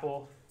 hey,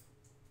 Apple,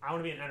 I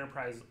want to be an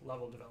enterprise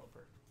level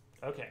developer.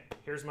 Okay,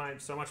 here's my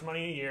so much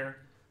money a year.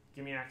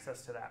 Give me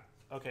access to that.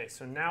 Okay,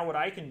 so now what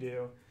I can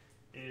do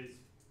is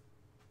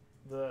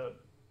the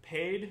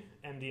paid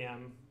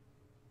MDM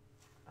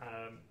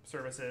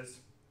services,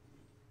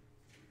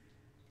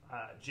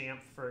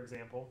 Jamf, for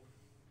example,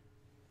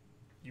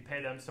 you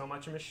pay them so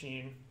much a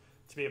machine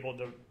to be able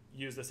to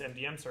use this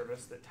MDM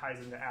service that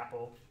ties into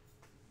Apple.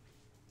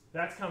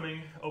 That's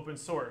coming open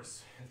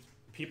source.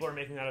 People are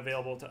making that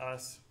available to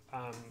us,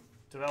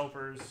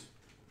 developers,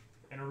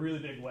 in a really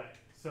big way.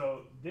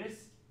 So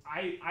this,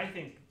 I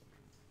think,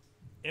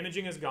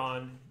 imaging is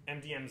gone,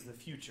 MDM is the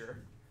future.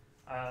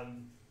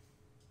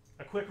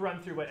 A quick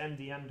run through what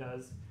MDM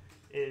does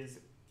is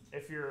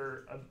if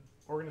you're an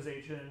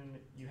organization,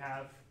 you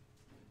have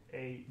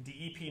a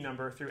DEP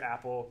number through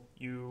Apple,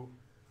 you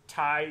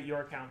tie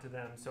your account to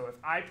them. So if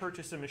I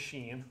purchase a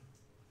machine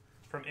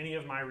from any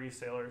of my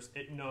resellers,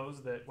 it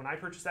knows that when I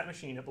purchase that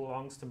machine, it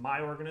belongs to my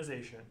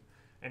organization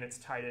and it's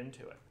tied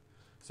into it.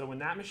 So when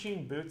that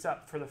machine boots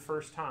up for the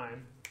first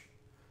time,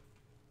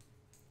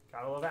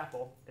 gotta love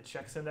Apple, it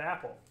checks into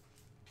Apple.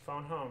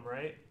 Phone home,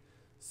 right?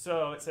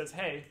 So it says,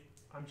 hey,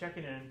 I'm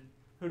checking in,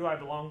 who do I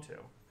belong to?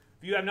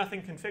 If you have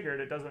nothing configured,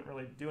 it doesn't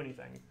really do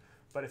anything.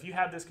 But if you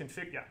have this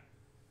configured, yeah.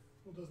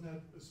 Well, doesn't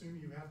that assume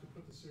you have to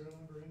put the serial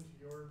number into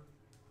your...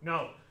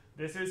 No,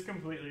 this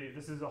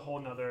is a whole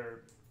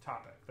nother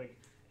topic. Like,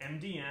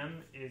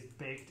 MDM is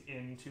baked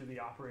into the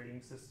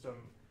operating system.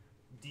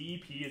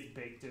 DEP is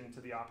baked into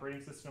the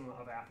operating system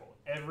of Apple.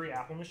 Every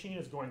Apple machine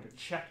is going to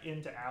check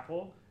into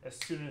Apple as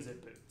soon as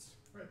it boots.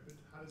 Right, but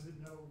how does it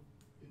know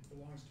it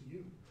belongs to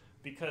you?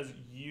 Because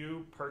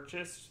you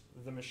purchased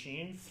the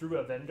machine through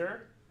a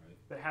vendor, Right.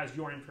 that has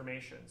your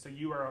information. So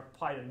you are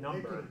applied a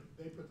number.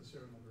 They put the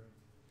serial number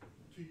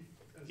in to you,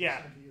 as Yeah.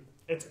 it's sent to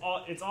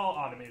you. It's all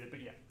automated, but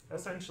yeah,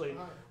 essentially,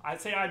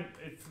 Alright.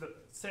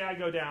 say I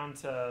go down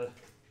to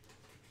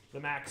the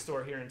Mac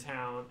store here in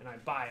town and I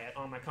buy it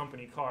on my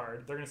company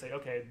card. They're gonna say,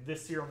 okay,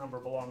 this serial number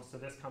belongs to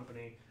this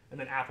company, and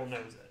then Apple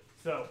knows it.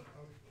 So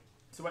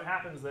what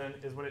happens then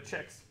is when it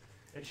checks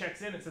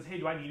in. It says, hey,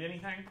 do I need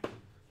anything?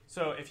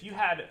 So if you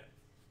had,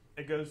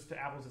 it goes to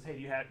Apple and says, hey,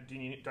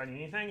 do I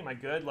need anything? Am I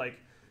good? Like,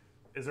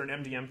 is there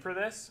an MDM for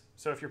this?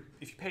 So if you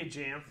pay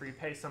Jamf or you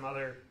pay some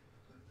other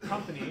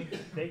company,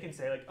 they can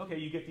say like, okay,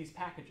 you get these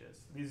packages.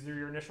 These are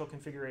your initial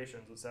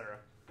configurations, etc.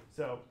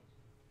 So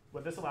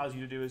what this allows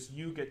you to do is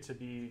you get to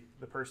be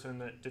the person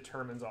that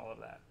determines all of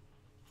that.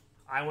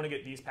 I want to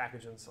get these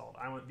packages installed.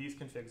 I want these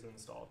configs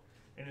installed.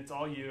 And it's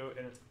all you,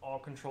 and it's all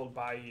controlled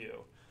by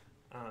you.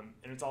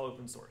 And it's all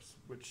open source,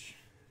 which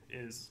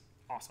is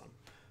awesome.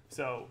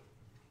 So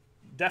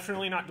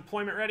definitely not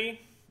deployment ready,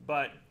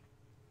 but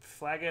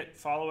flag it,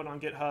 follow it on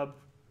GitHub.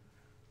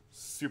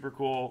 Super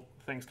cool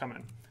things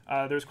coming.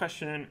 There was a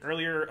question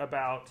earlier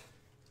about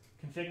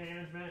config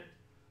management.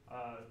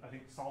 I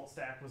think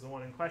SaltStack was the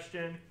one in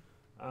question.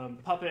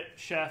 Puppet,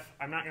 Chef,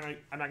 I'm not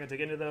gonna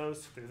dig into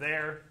those. They're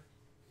there.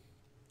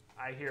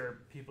 I hear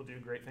people do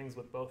great things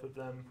with both of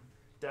them.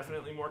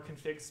 Definitely more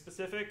config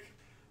specific.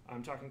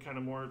 I'm talking kind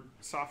of more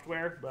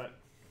software, but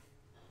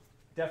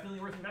definitely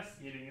worth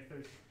investigating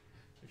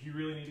if you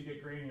really need to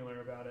get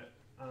granular about it.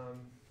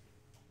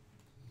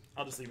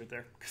 I'll just leave it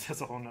there because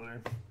that's a whole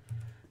nother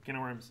can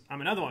of worms.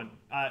 Another one,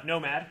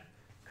 Nomad,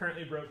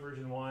 currently broke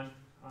version 1.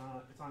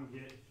 It's on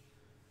Git.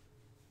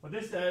 What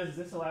this does is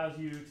this allows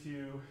you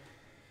to,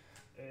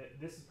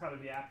 this is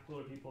probably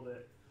applicable to people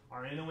that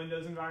are in a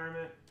Windows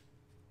environment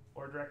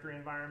or directory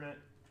environment.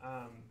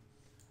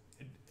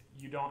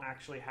 You don't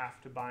actually have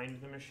to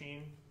bind the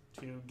machine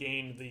to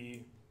gain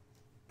the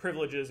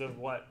privileges of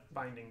what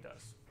binding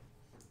does.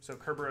 So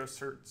Kerberos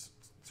certs,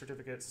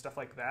 certificates, stuff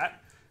like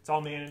that. It's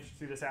all managed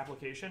through this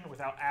application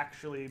without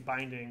actually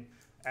binding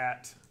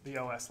at the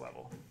OS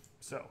level.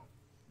 So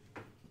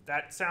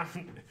that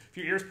sound, if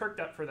your ears perked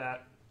up for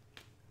that,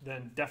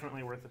 then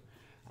definitely worth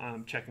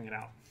checking it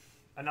out.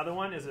 Another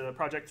one is a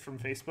project from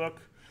Facebook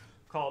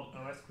called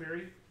OS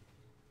Query.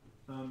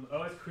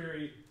 OS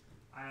Query,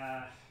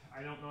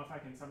 I don't know if I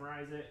can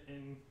summarize it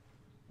in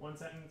one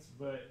sentence,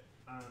 but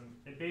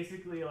it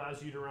basically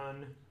allows you to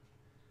run,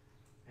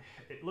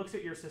 it looks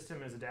at your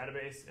system as a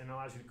database and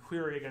allows you to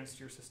query against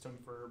your system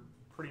for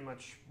pretty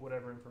much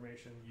whatever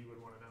information you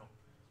would want to know.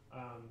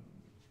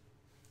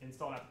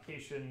 Installed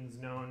applications,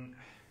 known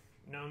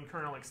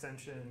kernel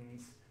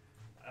extensions,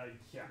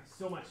 yeah,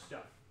 so much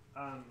stuff.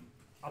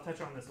 I'll touch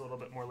on this a little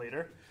bit more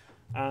later.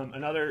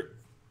 Another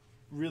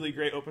really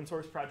great open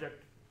source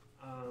project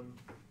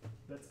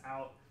that's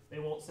out, they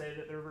won't say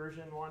that they're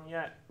version 1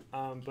 yet,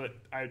 but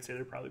I would say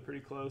they're probably pretty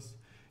close,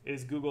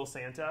 is Google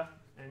Santa.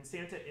 And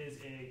Santa is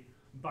a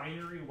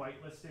binary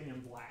whitelisting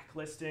and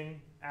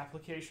blacklisting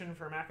application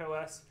for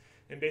macOS.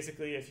 And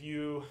basically, if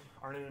you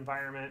are in an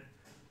environment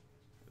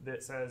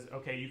that says,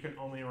 okay, you can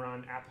only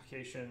run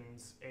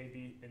applications A,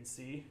 B, and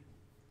C,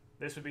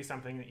 this would be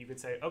something that you could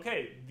say,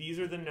 okay, these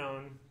are the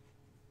known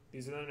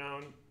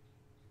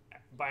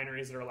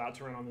binaries that are allowed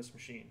to run on this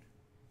machine.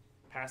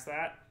 Past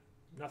that,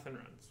 nothing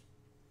runs.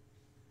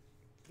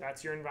 If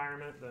that's your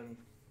environment, then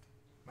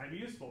it might be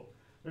useful.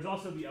 There's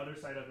also the other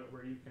side of it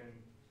where you can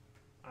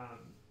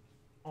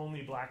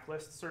only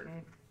blacklist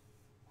certain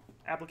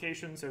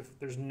applications. So if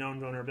there's known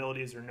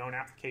vulnerabilities or known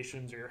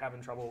applications, or you're having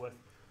trouble with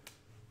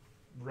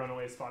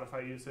runaway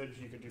Spotify usage,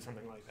 you could do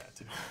something like that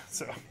too.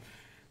 So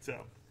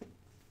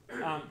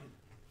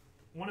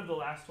one of the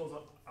last tools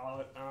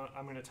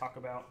I'm going to talk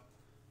about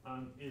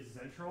is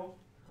Zentrol.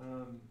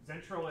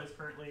 Zentrol is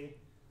currently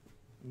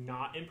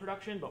not in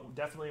production, but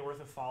definitely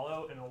worth a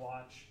follow and a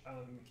watch.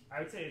 I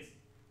would say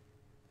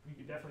you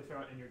could definitely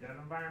throw it in your dev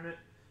environment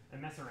and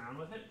mess around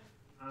with it.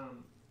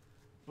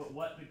 But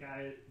what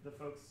the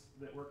folks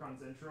that work on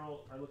Zentrol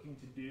are looking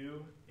to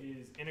do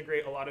is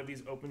integrate a lot of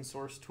these open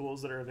source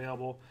tools that are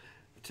available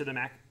to the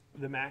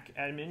Mac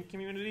admin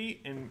community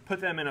and put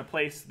them in a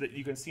place that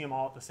you can see them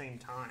all at the same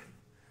time.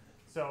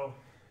 So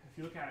if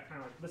you look at it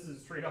kind of like, this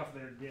is straight off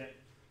their Git,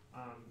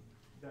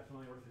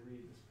 definitely worth a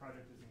read. This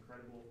project is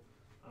incredible.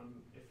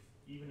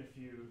 Even if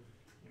you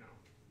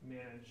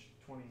manage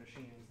 20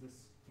 machines,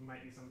 this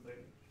might be something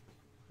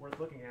worth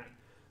looking at.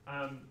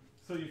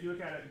 So if you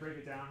look at it, break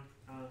it down.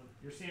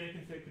 Your Santa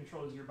config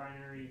controls your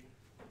binary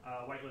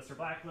whitelist or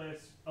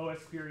blacklist.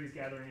 OS queries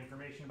gathering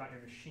information about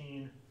your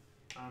machine.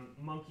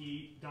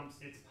 Monkey dumps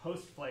its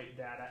post-flight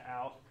data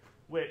out,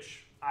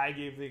 which I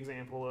gave the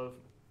example of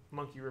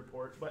Monkey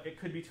report, but it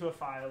could be to a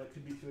file, it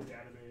could be to a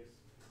database.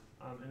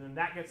 And then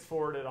that gets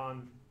forwarded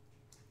on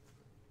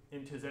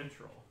into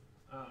Zentrol.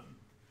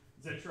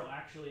 Zentrol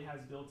actually has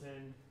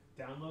built-in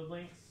download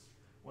links.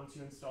 Once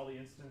you install the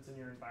instance in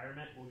your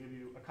environment, we'll give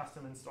you a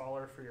custom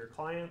installer for your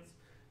clients.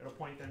 It'll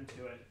point them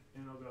to it,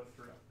 and it'll go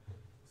through.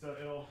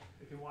 So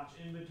it can watch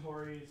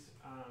inventories.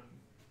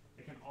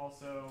 It can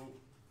also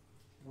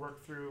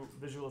work through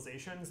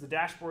visualizations. The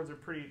dashboards are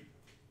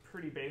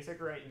pretty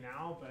basic right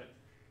now, but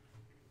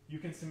you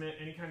can submit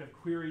any kind of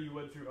query you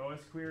would through OS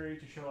Query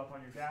to show up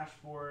on your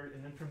dashboard,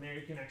 and then from there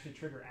you can actually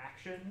trigger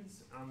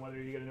actions, whether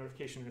you get a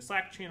notification in a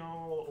Slack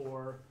channel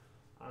or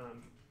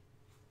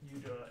you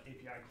do an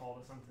API call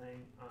to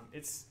something.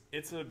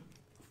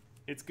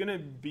 It's gonna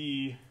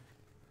be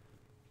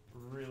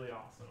really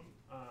awesome.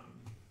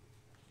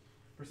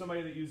 For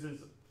somebody that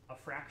uses a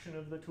fraction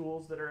of the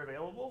tools that are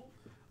available,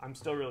 I'm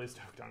still really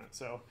stoked on it.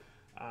 So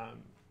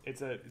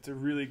it's a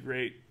really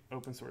great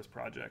open source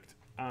project.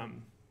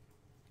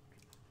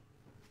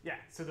 Yeah,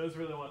 so those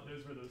were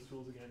those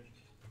tools again.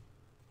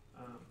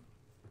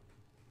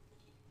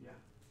 Yeah,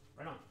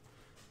 right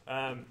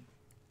on.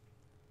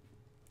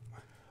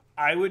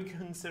 I would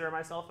consider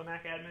myself a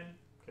Mac admin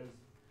because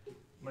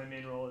my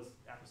main role is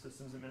Apple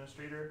Systems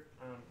Administrator.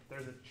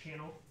 There's a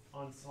channel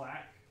on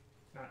Slack,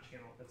 not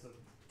channel, it's a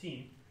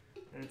team,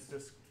 and it's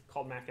just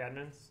called Mac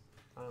Admins.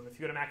 If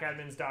you go to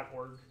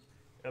macadmins.org,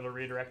 it'll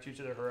redirect you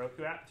to the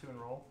Heroku app to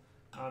enroll.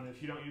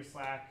 If you don't use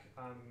Slack,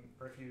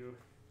 or if you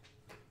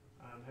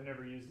have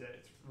never used it,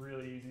 it's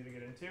really easy to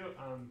get into.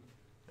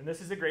 And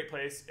this is a great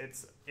place.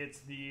 It's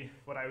the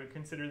what I would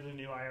consider the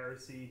new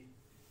IRC.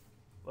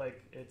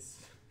 Like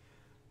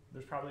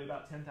there's probably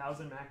about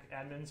 10,000 Mac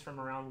admins from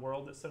around the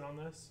world that sit on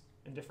this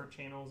in different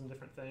channels and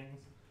different things.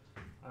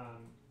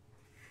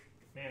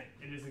 Man,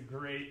 it is a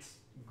great,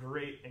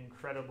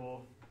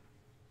 incredible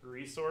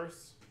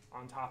resource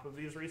on top of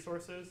these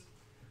resources.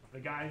 The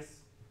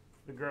guys,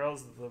 the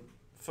girls, the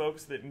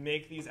folks that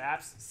make these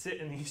apps sit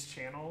in these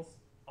channels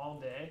all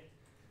day.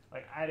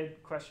 Like I had a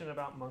question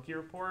about Monkey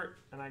Report,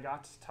 and I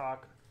got to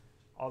talk,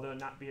 although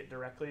not be it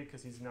directly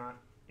because he's not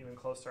even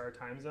close to our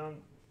time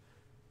zone,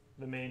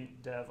 the main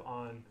dev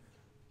on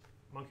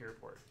Monkey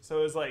Report. So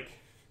it was like,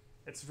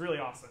 it's really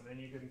awesome, and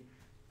you can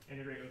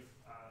integrate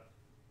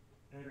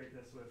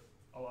this with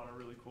a lot of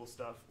really cool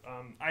stuff.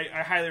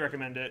 I highly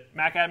recommend it.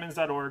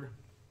 Macadmins.org.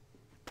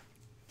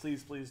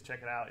 Please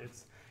check it out.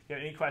 If you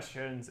have any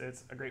questions,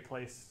 it's a great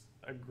place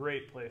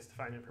to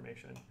find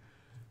information.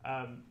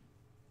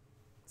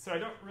 So I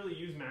don't really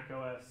use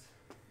macOS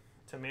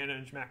to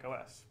manage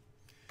macOS.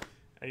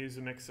 I use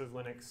a mix of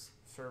Linux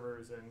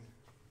servers and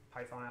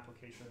Python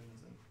applications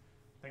and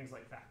things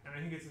like that. And I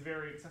think it's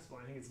very accessible.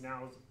 I think it's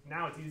now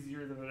it's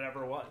easier than it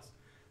ever was.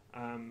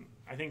 I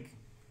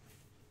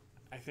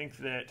think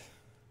that,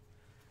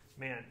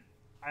 man,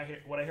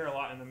 what I hear a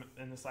lot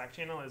in the Slack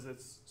channel is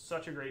it's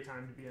such a great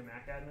time to be a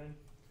Mac admin,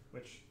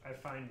 which I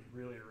find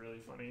really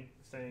funny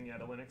staying at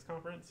a Linux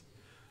conference.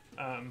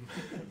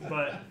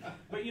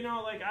 But you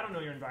know, like I don't know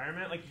your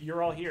environment. Like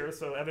you're all here,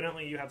 so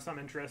evidently you have some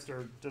interest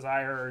or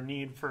desire or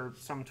need for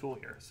some tool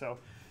here. So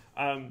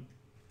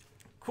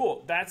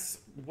cool. That's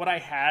what I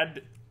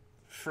had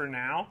for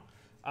now.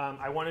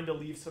 I wanted to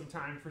leave some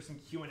time for some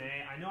Q&A.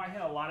 I know I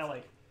had a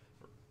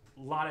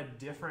lot of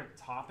different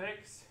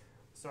topics,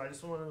 so I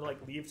just wanted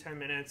to leave 10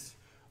 minutes,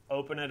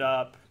 open it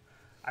up.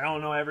 I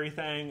don't know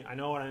everything. I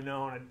know what I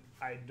know, and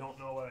I don't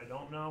know what I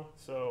don't know.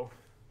 So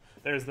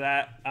there's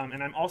that.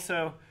 And I'm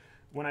also,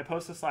 when I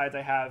post the slides,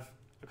 I have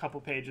a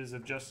couple pages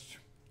of just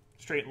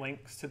straight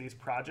links to these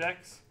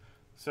projects.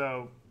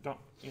 So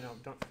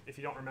if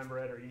you don't remember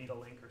it or you need a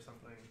link or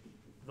something,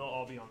 they'll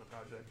all be on the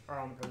project or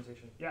on the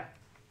presentation. Yeah.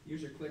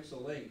 User clicks a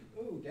link.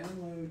 Oh,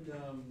 download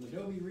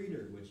Adobe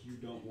Reader, which you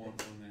don't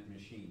want on that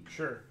machine.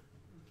 Sure.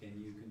 Can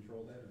you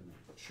control that or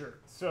not? Sure.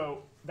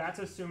 So that's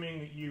assuming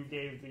that you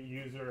gave the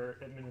user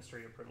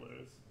administrative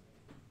privileges.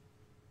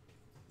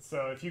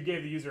 So if you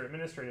gave the user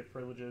administrative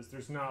privileges,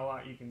 there's not a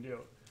lot you can do.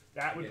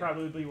 That would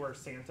probably be where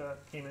Santa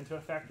came into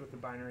effect with the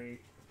binary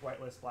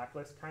whitelist,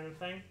 blacklist kind of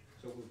thing.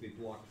 So it would be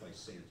blocked by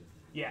Santa.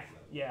 Yeah,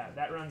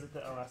 that runs at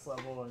the OS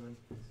level and then,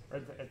 or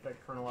at the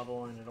kernel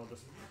level, and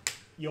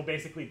you'll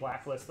basically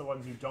blacklist the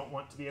ones you don't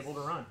want to be able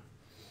to run,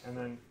 and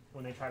then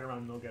when they try to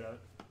run, they'll get a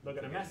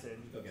message.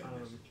 They'll get a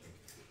message.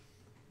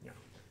 Yeah,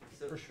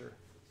 so, for sure.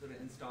 So to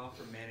install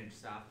for managed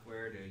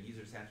software, do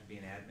users have to be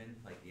an admin,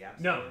 like the App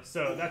Store? No,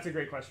 so that's a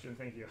great question,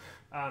 thank you.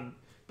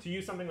 To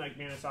use something like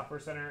Managed Software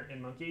Center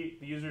in Monkey,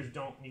 the users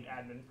don't need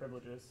admin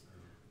privileges.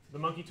 The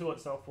Monkey tool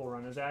itself will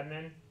run as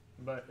admin,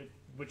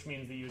 which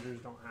means the users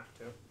don't have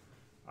to,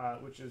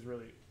 which is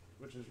really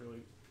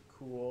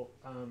cool.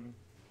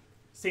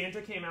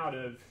 Santa came out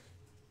of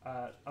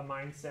a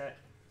mindset,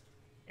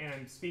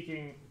 and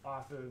speaking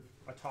off of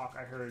a talk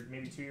I heard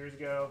maybe 2 years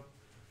ago,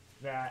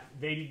 that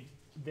they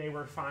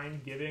were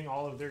fine giving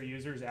all of their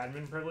users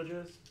admin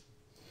privileges,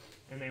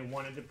 and they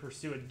wanted to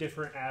pursue a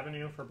different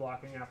avenue for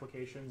blocking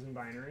applications and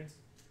binaries.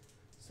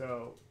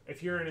 So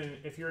if you're in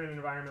an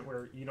environment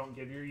where you don't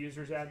give your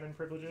users admin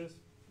privileges,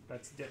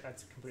 that's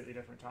a completely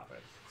different topic.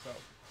 So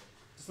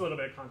just a little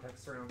bit of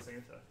context around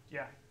Santa.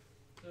 Yeah.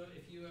 So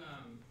if you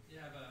have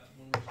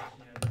one workstation,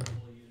 you have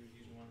multiple users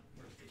using one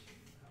workstation,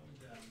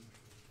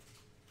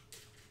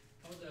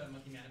 how would the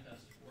Monkey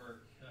Manifest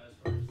work as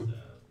far as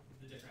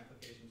the different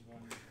applications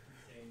one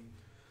thing?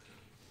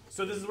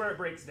 So this is where it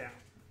breaks down.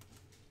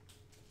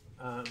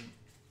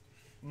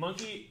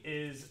 Monkey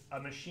is a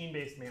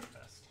machine-based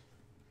manifest.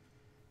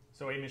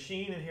 So a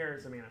machine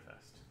inherits a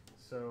manifest.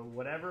 So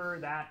whatever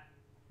that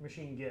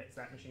machine gets,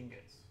 that machine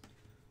gets.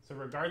 So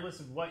regardless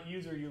of what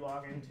user you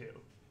log into,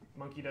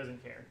 Monkey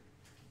doesn't care.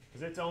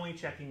 Because it's only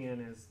checking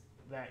in as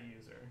that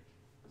user.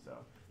 So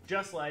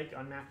just like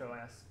on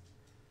macOS,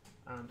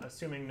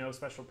 assuming no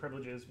special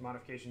privileges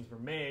modifications were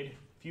made,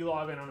 if you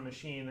log in on a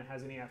machine that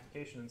has any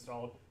application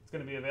installed, it's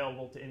going to be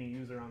available to any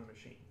user on the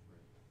machine.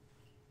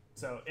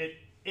 So it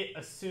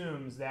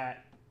assumes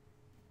that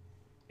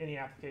any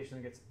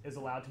application that is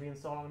allowed to be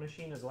installed on a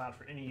machine is allowed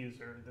for any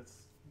user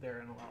that's there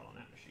and allowed on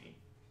that machine,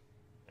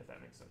 if that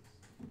makes sense.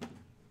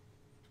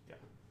 Yeah.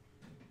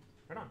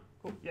 Right on.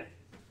 Cool. Yeah.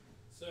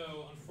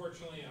 So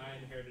unfortunately, I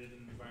inherited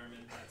an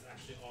environment that's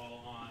actually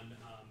all on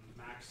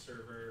Mac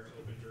server,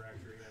 Open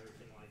Directory,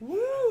 everything like that.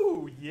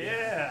 Woo!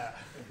 Yeah.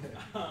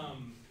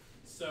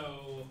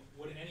 So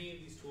would any of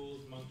these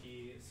tools,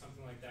 Monkey,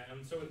 something like that,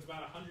 and so it's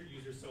about 100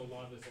 users, so a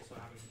lot of it's also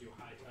having to do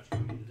high touch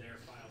going into their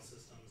file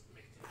systems to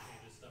make some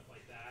changes, stuff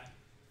like that.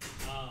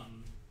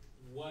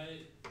 What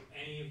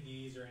any of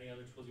these or any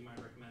other tools you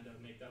might recommend that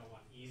would make that a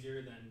lot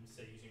easier than,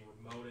 say, using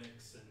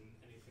Remotex and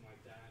anything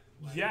like that?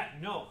 Like, Yeah,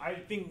 no, I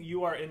think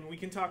you are, and we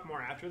can talk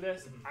more after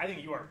this. I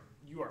think you are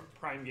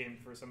prime game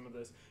for some of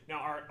this. Now,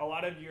 are a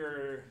lot of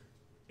your,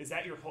 is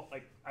that your whole,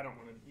 like, I don't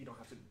want to, you don't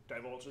have to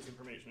divulge this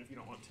information if you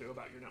don't want to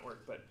about your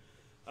network, but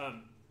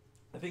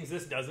the things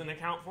this doesn't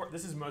account for,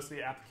 this is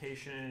mostly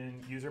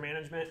application user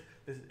management.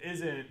 This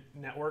isn't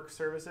network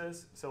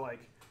services. So like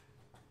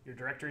your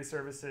directory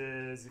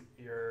services,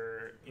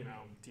 your,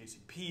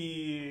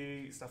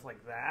 DHCP, stuff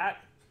like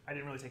that, I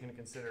didn't really take into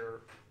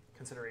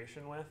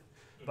consideration with.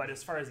 But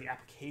as far as the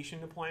application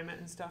deployment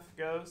and stuff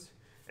goes,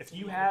 if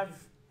you have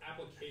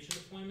application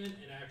deployment,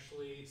 and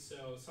actually,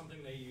 so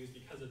something they use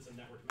because it's a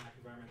network Mac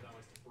environment that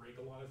likes to break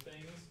a lot of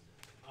things,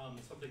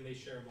 something they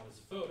share a lot is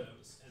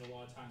photos. And a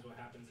lot of times what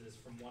happens is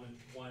from one,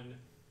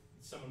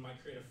 someone might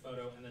create a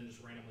photo and then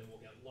just randomly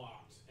will get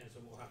locked. And so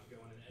we'll have to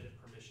go in and edit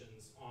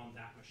permissions on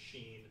that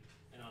machine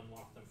and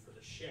unlock them for the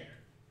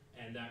share.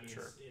 And that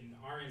means in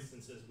our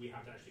instances, we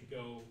have to actually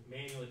go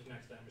manually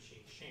connect to that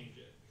machine, change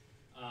it.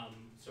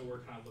 So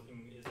we're kind of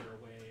looking, is there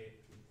a way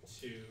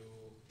to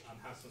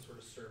have some sort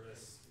of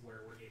service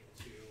where we're able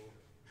to...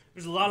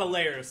 There's a lot of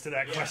layers to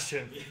that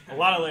question. Yeah. A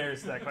lot of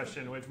layers to that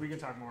question, which we can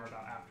talk more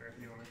about after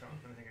if you want to come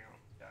and hang out.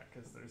 Yeah,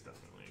 because there's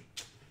definitely...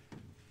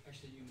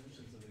 Actually, you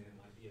mentioned something that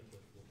might be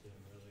applicable to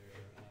him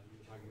earlier. You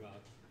were talking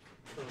about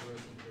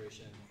Kerberos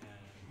integration and...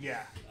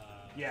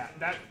 Yeah,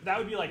 that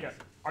would be like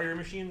are your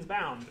machines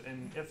bound?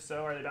 And if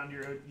so, are they bound to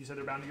your, you said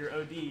they're bound to your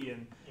OD,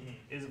 and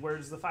where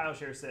does the file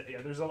share sit?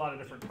 Yeah, there's a lot of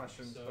different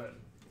questions, so but...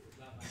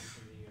 that might be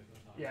something you guys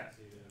want to talk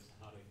to is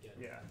how to get...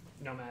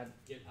 Nomad.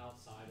 Get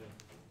outside of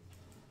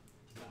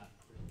that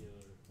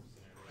particular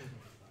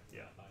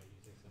scenario by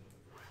using some of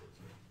the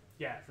resources.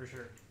 Yeah, for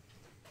sure.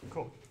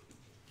 Cool.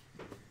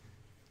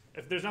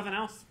 If there's nothing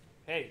else,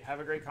 hey, have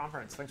a great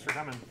conference. Thanks for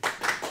coming.